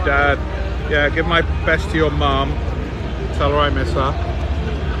 Love you, Dad. Yeah, give my best to your mum. Tell her I miss her.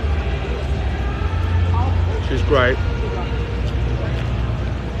 She's great.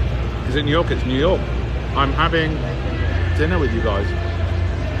 Is it New York? It's New York. I'm having dinner with you guys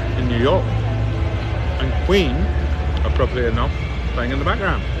in New York. And Queen, appropriately enough, playing in the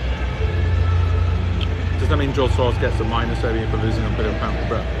background. Does that mean George Soros gets a minus maybe for losing £1 billion for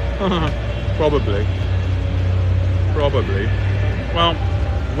Brett? Probably. Well,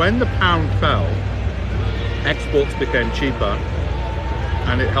 when the pound fell, exports became cheaper,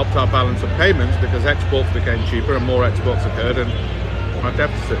 and it helped our balance of payments because exports became cheaper and more exports occurred, and our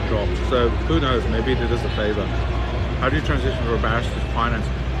deficit dropped. So who knows? Maybe it did us a favor. How do you transition from a barrister to finance?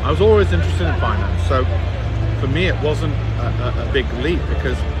 I was always interested in finance, so for me it wasn't a big leap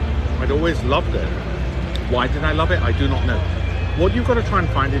because I'd always loved it. Why did I love it? I do not know. What you've got to try and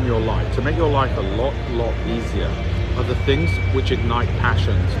find in your life to make your life a lot easier are the things which ignite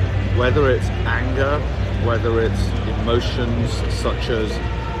passions, whether it's anger, whether it's emotions such as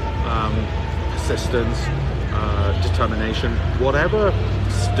persistence, determination, whatever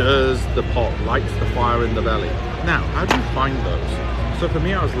stirs the pot, lights the fire in the belly. Now, how do you find those? So for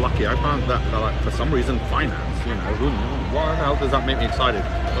me, I was lucky. I found that like, for some reason, finance, you know, who knew? What the hell does that make me excited?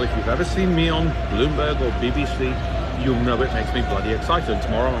 Well, if you've ever seen me on Bloomberg or BBC, you'll know it makes me bloody excited.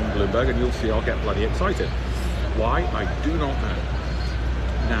 Tomorrow I'm on Bloomberg and you'll see I'll get bloody excited. Why? I do not know.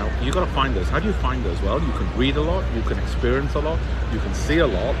 Now, you got to find those. How do you find those? Well, you can read a lot, you can experience a lot, you can see a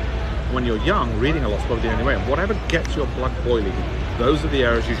lot. When you're young, reading a lot's probably the only way. And whatever gets your blood boiling, those are the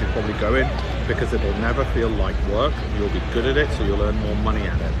areas you should probably go in, because it'll never feel like work. You'll be good at it, so you'll earn more money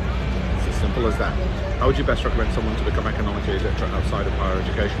at it. It's as simple as that. How would you best recommend someone to become economically literate outside of higher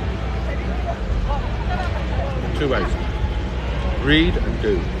education? 2 ways. Read and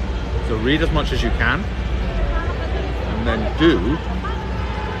do. So read as much as you can, and then do.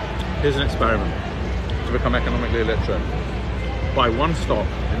 Here's an experiment to become economically literate. Buy one stock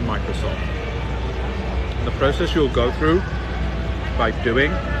in Microsoft. The process you'll go through by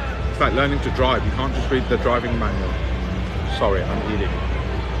doing, it's like learning to drive. You can't just read the driving manual. Sorry, I'm eating.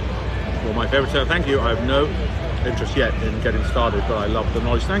 Well, my favorite sale, thank you. I have no interest yet in getting started, but I love the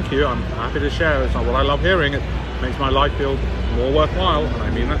knowledge. Thank you. I'm happy to share. It's not what I love hearing. It makes my life feel more worthwhile, and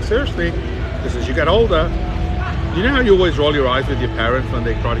I mean that seriously, because as you get older, you know how you always roll your eyes with your parents when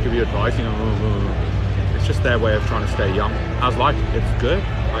they try to give you advice, you know, it's just their way of trying to stay young. How's life? It's good,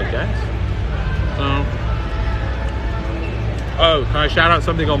 I guess. Oh, can I shout out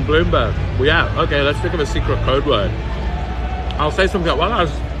something on Bloomberg? Well, yeah, okay, let's think of a secret code word. I'll say something like, well, I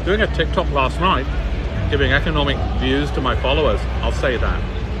was doing a TikTok last night, giving economic views to my followers. I'll say that.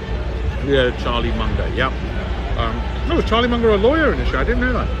 Yeah, Charlie Munger, yep. No, was Charlie Munger a lawyer initially? I didn't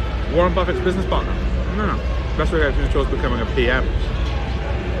know that. Warren Buffett's business partner. No, that's what I was towards becoming a PM.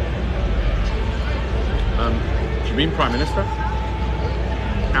 Do you mean Prime Minister?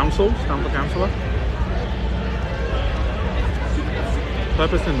 Council? Stand for Councillor?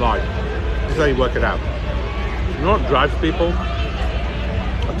 Purpose in life. This is how you work it out. You know what drives people?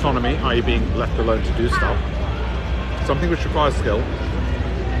 Autonomy, i.e. being left alone to do stuff. Something which requires skill.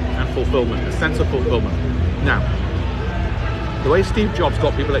 And fulfillment, a sense of fulfillment. Now, the way Steve Jobs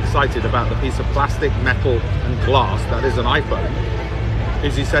got people excited about the piece of plastic, metal, and glass that is an iPhone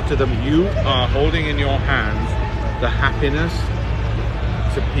is he said to them, you are holding in your hands the happiness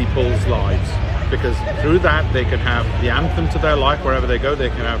to people's lives, because through that they can have the anthem to their life wherever they go. They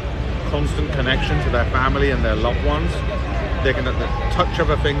can have constant connection to their family and their loved ones. They can, at the touch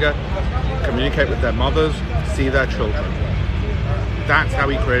of a finger, communicate with their mothers, see their children. That's how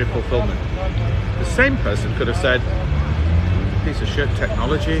he created fulfillment. The same person could have said, piece of shit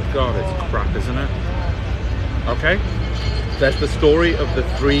technology, God, it's crap, isn't it? Okay, there's the story of the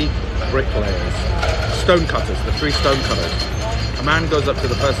 3 bricklayers, stone cutters, the 3 stone cutters. A man goes up to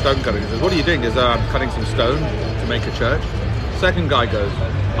the first stone cutter and says, what are you doing? He goes, I'm cutting some stone to make a church. Second guy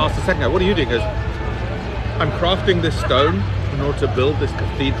asks the second guy, what are you doing? He goes, I'm crafting this stone in order to build this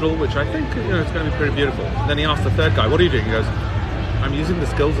cathedral, which I think, you know, it's going to be pretty beautiful. And then he asks the third guy, what are you doing? He goes, I'm using the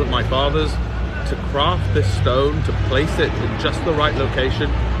skills of my fathers to craft this stone, to place it in just the right location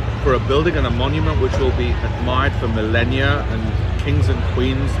for a building and a monument which will be admired for millennia, and kings and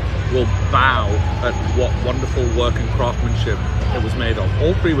queens will bow at what wonderful work and craftsmanship it was made of.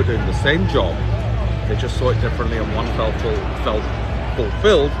 All 3 were doing the same job. They just saw it differently, and one felt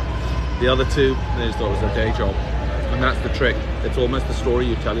fulfilled. The other 2, they just thought it was a day job. And that's the trick. It's almost the story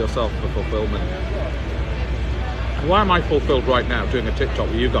you tell yourself for fulfillment. Why am I fulfilled right now doing a TikTok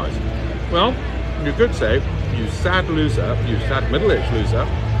with you guys? Well, you could say, you sad loser, you sad middle-aged loser,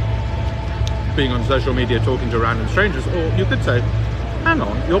 being on social media talking to random strangers, or you could say, hang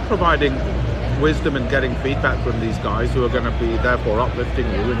on, you're providing wisdom and getting feedback from these guys who are going to be therefore uplifting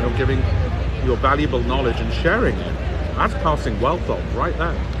you, and you're giving your valuable knowledge and sharing it. That's passing wealth on right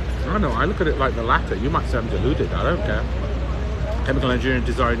there. I don't know, I look at it like the latter. You might say I'm deluded, I don't care. Chemical engineering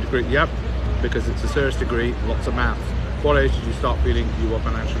design degree, yep, because it's a serious degree, lots of maths. What age did you start feeling you were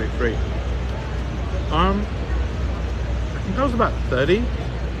financially free? I think I was about 30.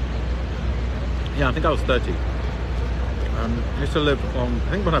 Yeah, I think I was 30. I used to live on, I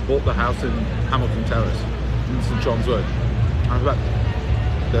think when I bought the house in Hamilton Terrace in St John's Wood, I was about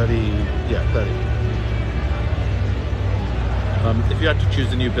 30, yeah, 30. If you had to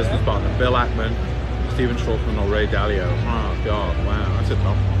choose a new business partner, Bill Ackman, Steven Schwarzman, or Ray Dalio, oh God, wow, that's a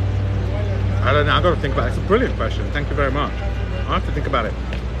tough one. I don't know, I've got to think about it. It's a brilliant question, thank you very much. I have to think about it.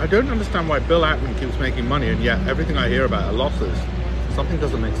 I don't understand why Bill Ackman keeps making money, and yet everything I hear about are losses. Something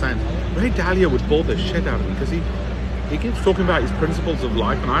doesn't make sense. Ray Dalio would bore the shit out of me, because he keeps talking about his principles of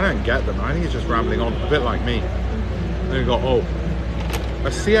life, and I don't get them. I think he's just rambling on, a bit like me. Then you go, oh, a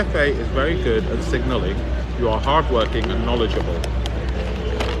CFA is very good at signaling you are hardworking and knowledgeable.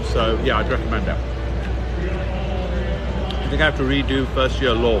 So yeah, I'd recommend that. I think I have to redo first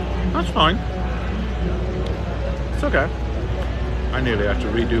year law. That's fine. It's okay. I nearly have to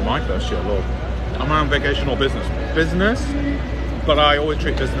redo my first year law. I'm on vacation or business. Business, but I always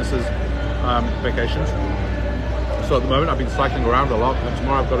treat business as vacations. So at the moment I've been cycling around a lot, and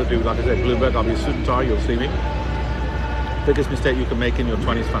tomorrow I've got to do, like I said, Bloomberg. I'll be a suit and tie, you'll see me. Biggest mistake you can make in your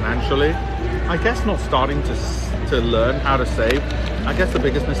 20s financially, I guess not starting to learn how to save. I guess the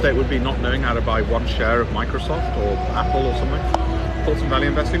biggest mistake would be not knowing how to buy one share of Microsoft or Apple or something. Thoughts on value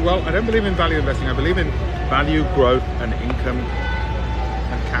investing? Well, I don't believe in value investing. I believe in value, growth, and income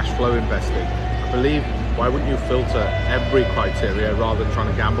and cash flow investing. I believe, why wouldn't you filter every criteria rather than trying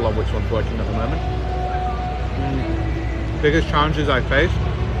to gamble on which one's working at the moment? Biggest challenges I face?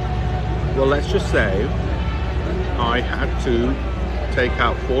 Well, let's just say I had to take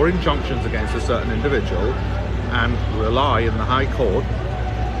out 4 injunctions against a certain individual and rely in the High Court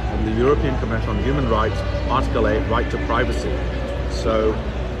on the European Convention on Human Rights, Article 8, right to privacy. So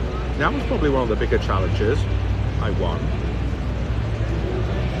that was probably one of the bigger challenges. I won.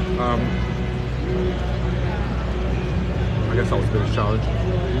 I guess that was the biggest challenge.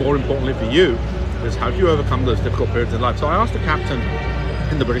 More importantly for you is, how do you overcome those difficult periods in life? So I asked a captain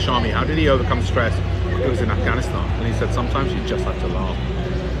in the British Army, how did he overcome stress? It was in Afghanistan, and he said sometimes you just have to laugh.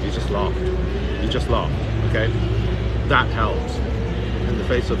 You just laughed. You just laughed. Okay, that helps in the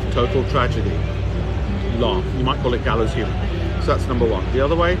face of total tragedy. Laugh. You might call it gallows humor. So that's number one. The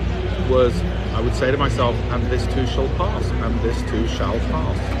other way was, I would say to myself, and this too shall pass, and this too shall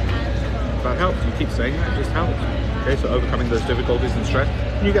pass. That helps. You keep saying that, it just helps. Okay, so overcoming those difficulties and stress,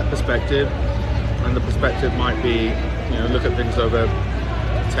 you get perspective, and the perspective might be, you know, look at things over a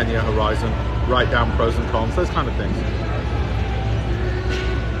 10-year horizon, write down pros and cons, those kind of things.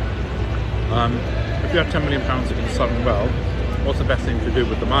 If you have £10 million in sudden wealth, what's the best thing to do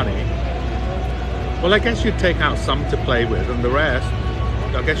with the money? Well, I guess you'd take out some to play with, and the rest,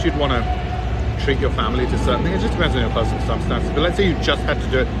 I guess you'd want to treat your family to certain things. It just depends on your personal circumstances. But let's say you just had to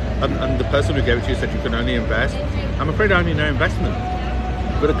do it, and the person who gave it to you said you can only invest. I'm afraid I only know investment.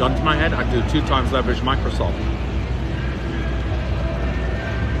 Put a gun to my head, I'd do 2 times leverage Microsoft.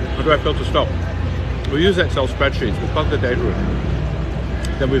 How do I filter stock? We use Excel spreadsheets, we plug the data in.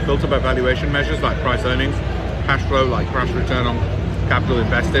 Then we filter by valuation measures like price earnings, cash flow, like cash return on capital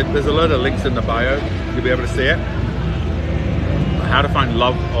invested. There's a load of links in the bio, you'll be able to see it. How to find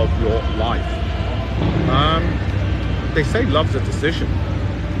love of your life. They say love's a decision.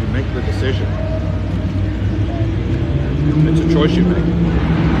 You make the decision. It's a choice you make.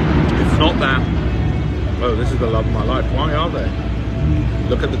 It's not that, oh, this is the love of my life. Why are they?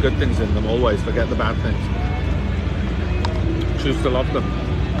 Look at the good things in them always, forget the bad things. Choose to love them.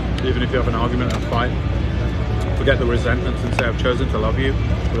 Even if you have an argument and a fight, forget the resentments and say, I've chosen to love you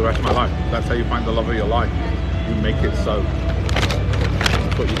for the rest of my life. That's how you find the love of your life. You make it so.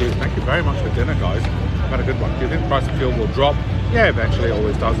 That's what you do. Thank you very much for dinner, guys. I've had a good one. Do you think the price of fuel will drop? Yeah, eventually it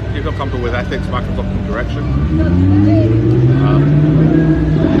always does. If you're not comfortable with ethics, Michael's optimal direction.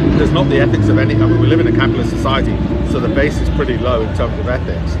 There's not the ethics of any, I mean, we live in a capitalist society, so the base is pretty low in terms of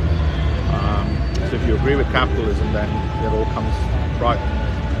ethics. So if you agree with capitalism, then it all comes right,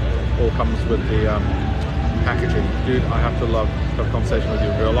 all comes with the packaging. Dude, I have to have a conversation with you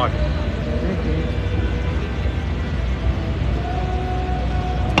in real life.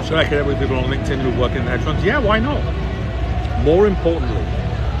 Should I connect with people on LinkedIn who work in hedge funds? Yeah, why not? More importantly,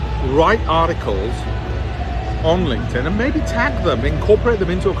 write articles on LinkedIn and maybe tag them, incorporate them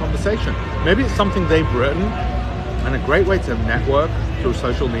into a conversation. Maybe it's something they've written, and a great way to network through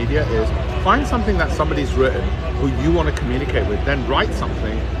social media is find something that somebody's written who you want to communicate with, then write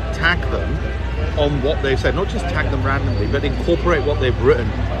something, tag them on what they've said, not just tag them randomly, but incorporate what they've written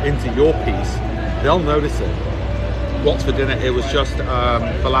into your piece. They'll notice it. What's for dinner? It was just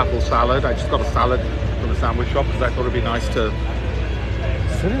falafel salad. I just got a salad from the sandwich shop because I thought it'd be nice to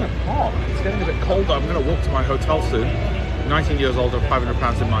sit in a park. It's getting a bit colder. I'm going to walk to my hotel soon. 19 years old and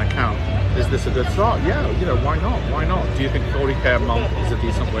 £500 in my account. Is this a good start? Yeah, you know, why not? Why not? Do you think 40k a month is a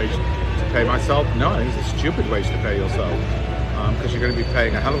decent wage to pay myself? No, I think it's a stupid wage to pay yourself because you're going to be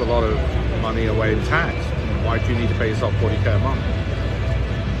paying a hell of a lot of money away in tax. Why do you need to pay yourself 40k a month?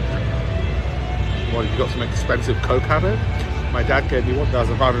 What, you got some expensive coke habit? My dad gave me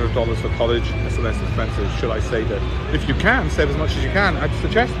 $1,500 for college. It's less expensive. Should I save it? If you can, save as much as you can. I'd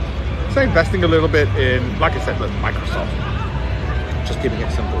suggest, say, investing a little bit in, like I said, Microsoft. Just keeping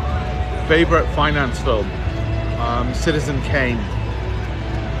it simple. Favorite finance film? Citizen Kane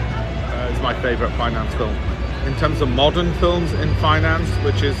is my favorite finance film. In terms of modern films in finance,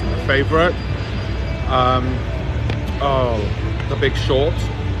 which is a favorite, The Big Short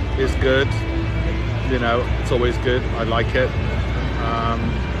is good. You know, it's always good. I like it.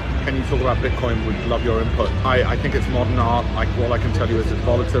 Can you talk about Bitcoin? Would love your input. I think it's modern art. Like, all I can tell you is it's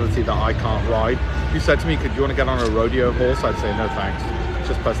volatility that I can't ride. If you said to me, could you want to get on a rodeo horse? I'd say no thanks. It's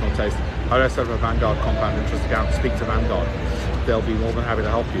just personal taste. How do I set up a Vanguard compound interest account? Speak to Vanguard. They'll be more than happy to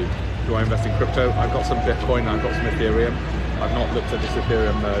help you. Do I invest in crypto? I've got some Bitcoin, I've got some Ethereum. I've not looked at this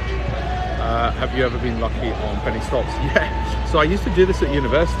Ethereum merge. Have you ever been lucky on penny stocks? Yeah. So I used to do this at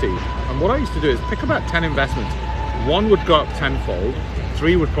university, and what I used to do is pick about 10 investments. One would go up tenfold,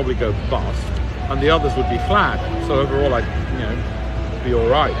 3 would probably go bust, and the others would be flat. So overall, I'd, be all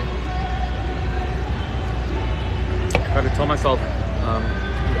right. If I had to tell myself,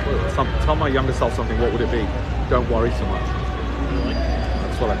 tell my younger self something, what would it be? Don't worry so much.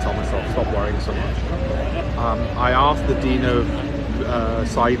 That's what I tell myself. Stop worrying so much. I asked the dean of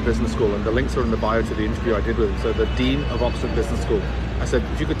Said Business School, and the links are in the bio to the interview I did with him. So the dean of Oxford Business School, I said,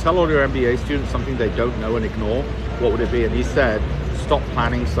 if you could tell all your MBA students something they don't know and ignore, what would it be? And he said, stop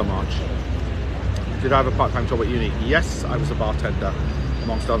planning so much. Did I have a part-time job at uni? Yes, I was a bartender,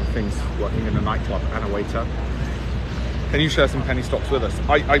 amongst other things, working in a nightclub and a waiter. Can you share some penny stocks with us?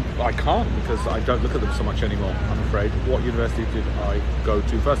 I can't, because I don't look at them so much anymore, I'm afraid. What university did I go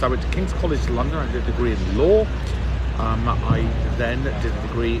to? First, I went to King's College London. I did a degree in law. I then did a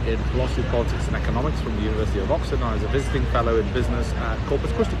degree in philosophy, politics and economics from the University of Oxford, and I was a visiting fellow in business at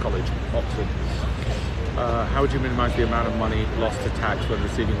Corpus Christi College, Oxford. How would you minimize the amount of money lost to tax when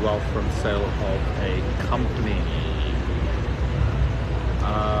receiving wealth from the sale of a company?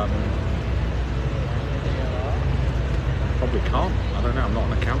 Probably can't. I don't know. I'm not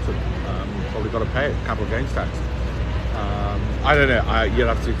an accountant. Probably got to pay it, capital gains tax. I don't know. You'd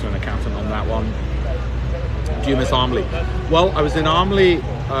have to speak to an accountant on that one. Do you miss Armley? Well, I was in Armley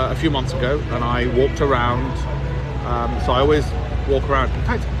a few months ago, and I walked around. So I always walk around. In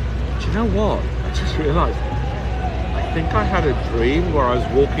fact, do you know what? I just realised. I think I had a dream where I was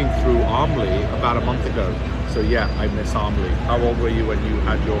walking through Armley about a month ago. So yeah, I miss Armley. How old were you when you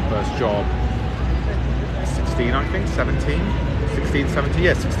had your first job? 16, I think, 17? 16, 17,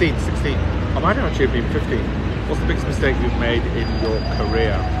 yeah, 16. I might have actually been 15. What's the biggest mistake you've made in your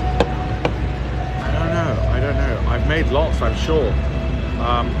career? I don't know. I've made lots, I'm sure.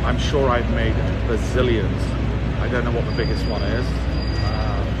 I'm sure I've made bazillions. I don't know what the biggest one is.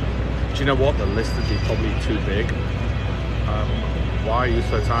 Do you know what? The list would be probably too big. Why are you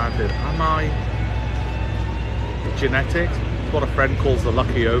so talented? Am I genetics? It's what a friend calls the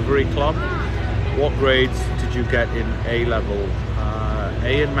lucky ovary club. What grades did you get in A level?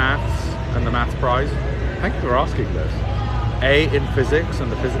 A in maths and the maths prize. Thank you for asking this. A in physics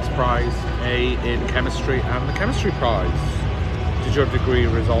and the physics prize. A in chemistry and the chemistry prize. Did your degree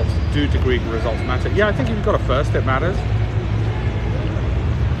results matter? Yeah, I think if you've got a first, it matters.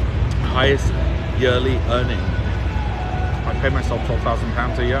 Highest yearly earning. I pay myself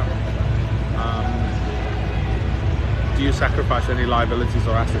 £12,000 a year. Do you sacrifice any liabilities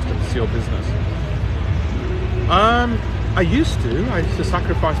or assets to pursue your business? I used to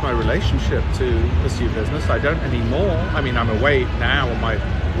sacrifice my relationship to pursue business. I don't anymore. I mean, I'm away now and my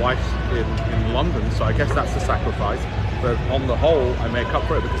wife's in London, so I guess that's a sacrifice. But on the whole, I make up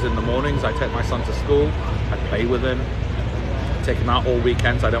for it because in the mornings I take my son to school, I play with him, take him out all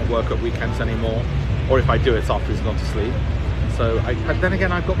weekends. I don't work at weekends anymore, or if I do, it's after he's gone to sleep. So, but then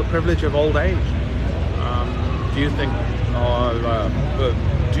again, I've got the privilege of old age. Do you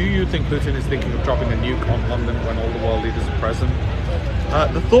think Putin is thinking of dropping a nuke on London when all the world leaders are present?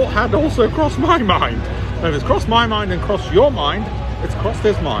 The thought had also crossed my mind. And if it's crossed my mind and crossed your mind, it's crossed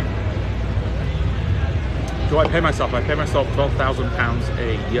his mind. Do I pay myself? I pay myself £12,000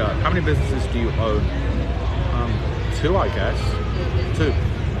 a year. How many businesses do you own? 2, I guess. 2.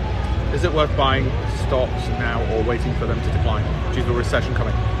 Is it worth buying stocks now or waiting for them to decline due to a recession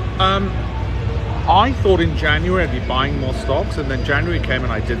coming? I thought in January I'd be buying more stocks, and then January came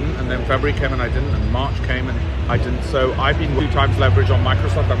and I didn't, and then February came and I didn't, and March came and I didn't. So I've been 2 times leverage on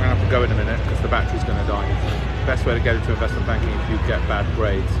Microsoft. I'm going to have to go in a minute because the battery's going to die. Best way to get into investment banking if you get bad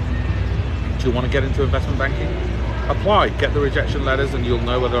grades. Do you want to get into investment banking? Apply, get the rejection letters, and you'll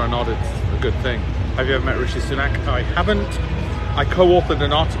know whether or not it's a good thing. Have you ever met Rishi Sunak? I haven't. I co-authored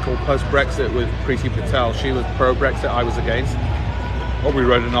an article post-Brexit with Preeti Patel. She was pro-Brexit, I was against. Well, we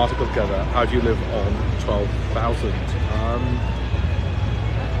wrote an article together. How do you live on 12,000?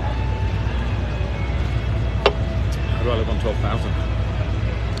 How do I live on 12,000?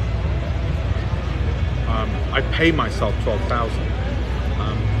 I pay myself 12,000,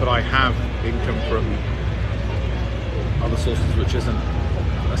 but I have income from other sources, which isn't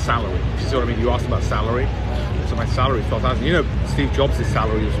a salary. If you see what I mean? You asked about salary. So my salary is 12,000. You know, Steve Jobs'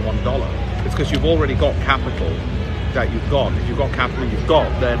 salary was $1. It's because you've already got capital that you've got. If you've got capital you've got,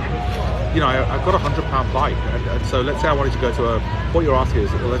 then, you know, I've got £100 bike. And so let's say I wanted to go to what you're asking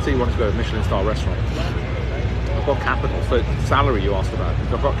is, well, let's say you wanted to go to a Michelin star restaurant. I've got capital. So salary you asked about.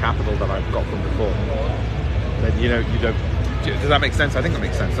 If I've got capital that I've got from before, then, you know, you don't. Does that make sense? I think that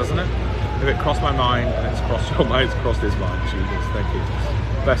makes sense, doesn't it? If it crossed my mind and it's crossed your mind, it's crossed his mind. Jesus, thank you.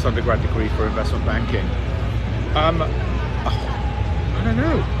 Best undergrad degree for investment banking. I don't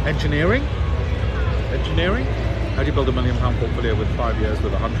know. Engineering? How do you build £1 million portfolio with 5 years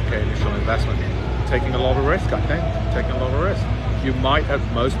with 100k initial investment? Taking a lot of risk, I think. Taking a lot of risk. You might at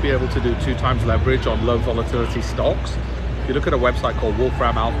most be able to do 2 times leverage on low volatility stocks. If you look at a website called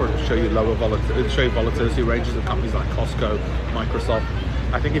Wolfram Alpha, it'll show you volatility ranges of companies like Costco, Microsoft.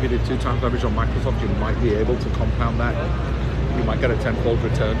 I think if you did 2 times leverage on Microsoft, you might be able to compound that. You might get a 10-fold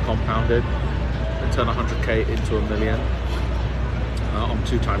return compounded and turn 100k into $1 million on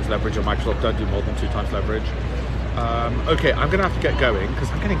 2 times leverage on Microsoft. Don't do more than 2 times leverage. Okay, I'm gonna have to get going because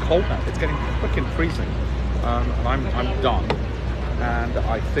I'm getting cold now. It's getting freaking freezing, and I'm done. And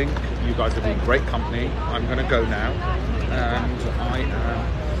I think you guys have been great company. I'm gonna go now, and I am.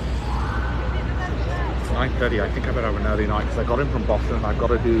 It's 9:30. I think I better have an early night because I got in from Boston and I've got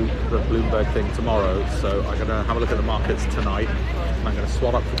to do the Bloomberg thing tomorrow. So I'm gonna have a look at the markets tonight, and I'm gonna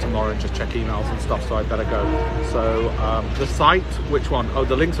swat up for tomorrow and just check emails and stuff. So I better go. So the site, which one? Oh,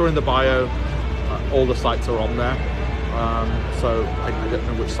 the links are in the bio. All the sites are on there. So I don't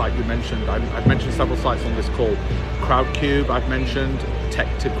know which site you mentioned. I've mentioned several sites on this call. Crowdcube I've mentioned,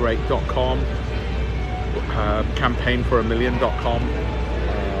 techtogreat.com, campaignfor1million.com,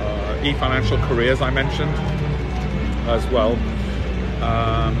 eFinancial Careers I mentioned as well.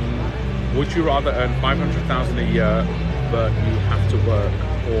 Would you rather earn $500,000 a year but you have to work,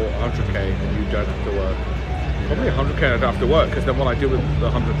 or 100k and you don't have to work? Probably 100k I'd have to work, because then what I do with the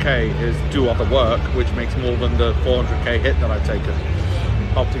 100k is do other work, which makes more than the 400k hit that I've taken.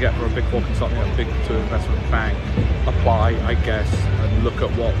 Help to get for a big 4 consulting, a big 2 investment bank, apply, I guess, and look at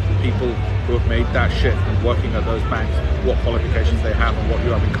what people who have made that shift and working at those banks, what qualifications they have and what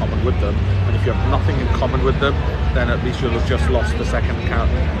you have in common with them. And if you have nothing in common with them, then at least you'll have just lost the second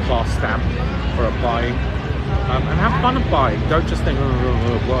class stamp for applying. And have fun applying. Don't just think,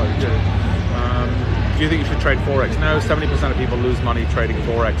 do you think you should trade Forex? No, 70% of people lose money trading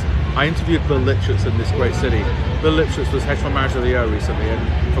Forex. I interviewed Bill Lipschutz in this great city. Bill Lipschutz was Hedge Fund Manager of the Year recently,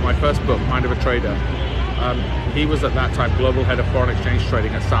 and for my first book, Mind of a Trader, he was at that time global head of foreign exchange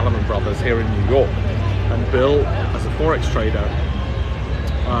trading at Salomon Brothers here in New York. And Bill, as a Forex trader,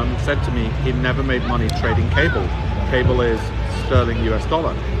 said to me he never made money trading cable. Cable is sterling US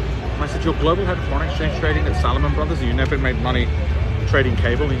dollar. And I said, you're global head of foreign exchange trading at Salomon Brothers and you never made money trading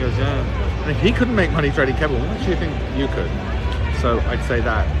cable? And he goes, yeah. And if he couldn't make money trading cable, what makes you think you could? So I'd say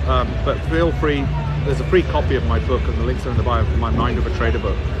that. But feel free, there's a free copy of my book and the links are in the bio for my Mind of a Trader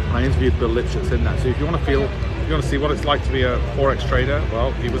book. And I interviewed Bill Lipschutz in that. So if you want to see what it's like to be a Forex trader,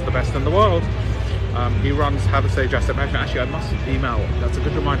 well, he was the best in the world. He runs Have a Sage Asset Management. Actually, I must email, that's a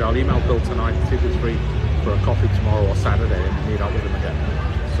good reminder, I'll email Bill tonight, see if he's free for a coffee tomorrow or Saturday and meet up with him again.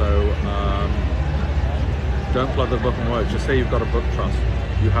 So don't plug the book and words, just say you've got a book trust.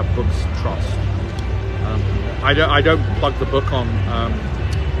 You have books trust. I don't plug the book on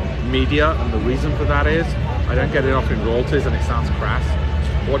media, and the reason for that is I don't get enough in royalties and it sounds crass.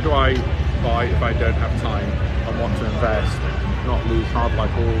 What do I buy if I don't have time and want to invest, not lose hard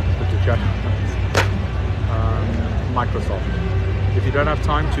like all the degenerates? Microsoft. If you don't have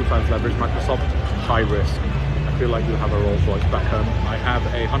time, 2 times leverage. Microsoft, high risk. I feel like you'll have a Rolls Royce back home. I have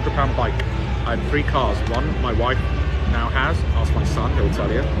a £100 bike. I had 3 cars. One my wife now has, ask my son, he'll tell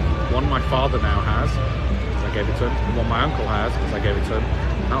you. One my father now has, because I gave it to him. And one my uncle has, because I gave it to him.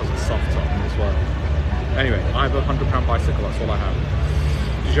 And that was a soft top as well. Anyway, I have a £100 bicycle, that's all I have.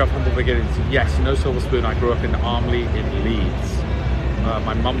 Did you have humble beginnings? Yes, no silver spoon. I grew up in Armley in Leeds.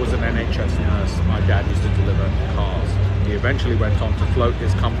 My mum was an NHS nurse. My dad used to deliver cars. He eventually went on to float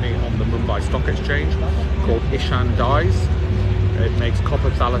his company on the Mumbai Stock Exchange called Ishan Dyes. It makes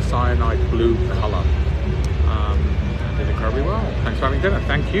copper phthalocyanide blue colour. Did incredibly well. Thanks for having dinner.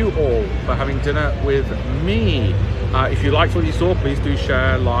 Thank you all for having dinner with me. If you liked what you saw, please do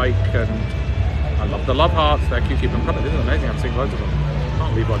share, like, and I love the love hearts. Thank you. Keep them coming. This is amazing. I'm seeing loads of them.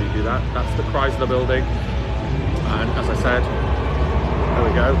 Can't believe anybody do that. That's the Chrysler building. And as I said, there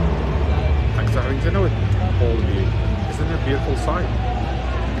we go. Thanks for having dinner with all of you. Isn't it a beautiful sight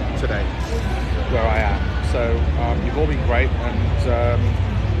today where I am? So you've all been great, and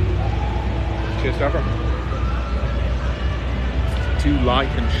cheers to everyone. do like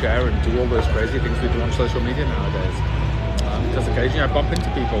and share and do all those crazy things we do on social media nowadays. Because occasionally I bump into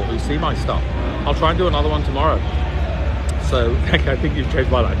people who see my stuff. I'll try and do another one tomorrow. So I think you've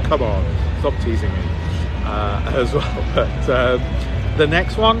changed my life. Come on, stop teasing me as well. But the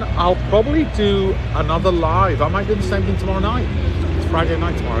next one, I'll probably do another live. I might do the same thing tomorrow night. It's Friday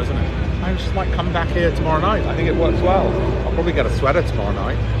night tomorrow, isn't it? I just might come back here tomorrow night. I think it works well. I'll probably get a sweater tomorrow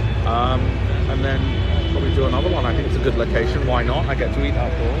night. And then probably do another one. I think it's a good location. Why not? I get to eat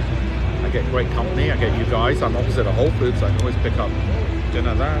outdoors. I get great company. I get you guys. I'm opposite a Whole Foods. I can always pick up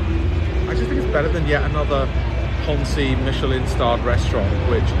dinner there. I just think it's better than yet another Ponzi Michelin-starred restaurant,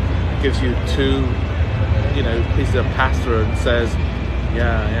 which gives you 2, pieces of pasta and says,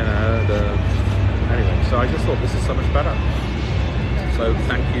 anyway. So I just thought this is so much better. So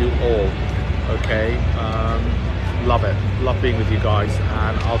thank you all. Okay, love it. Love being with you guys,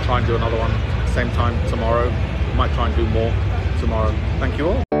 and I'll try and do another one same time tomorrow. Might try and do more tomorrow. Thank you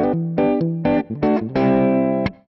all.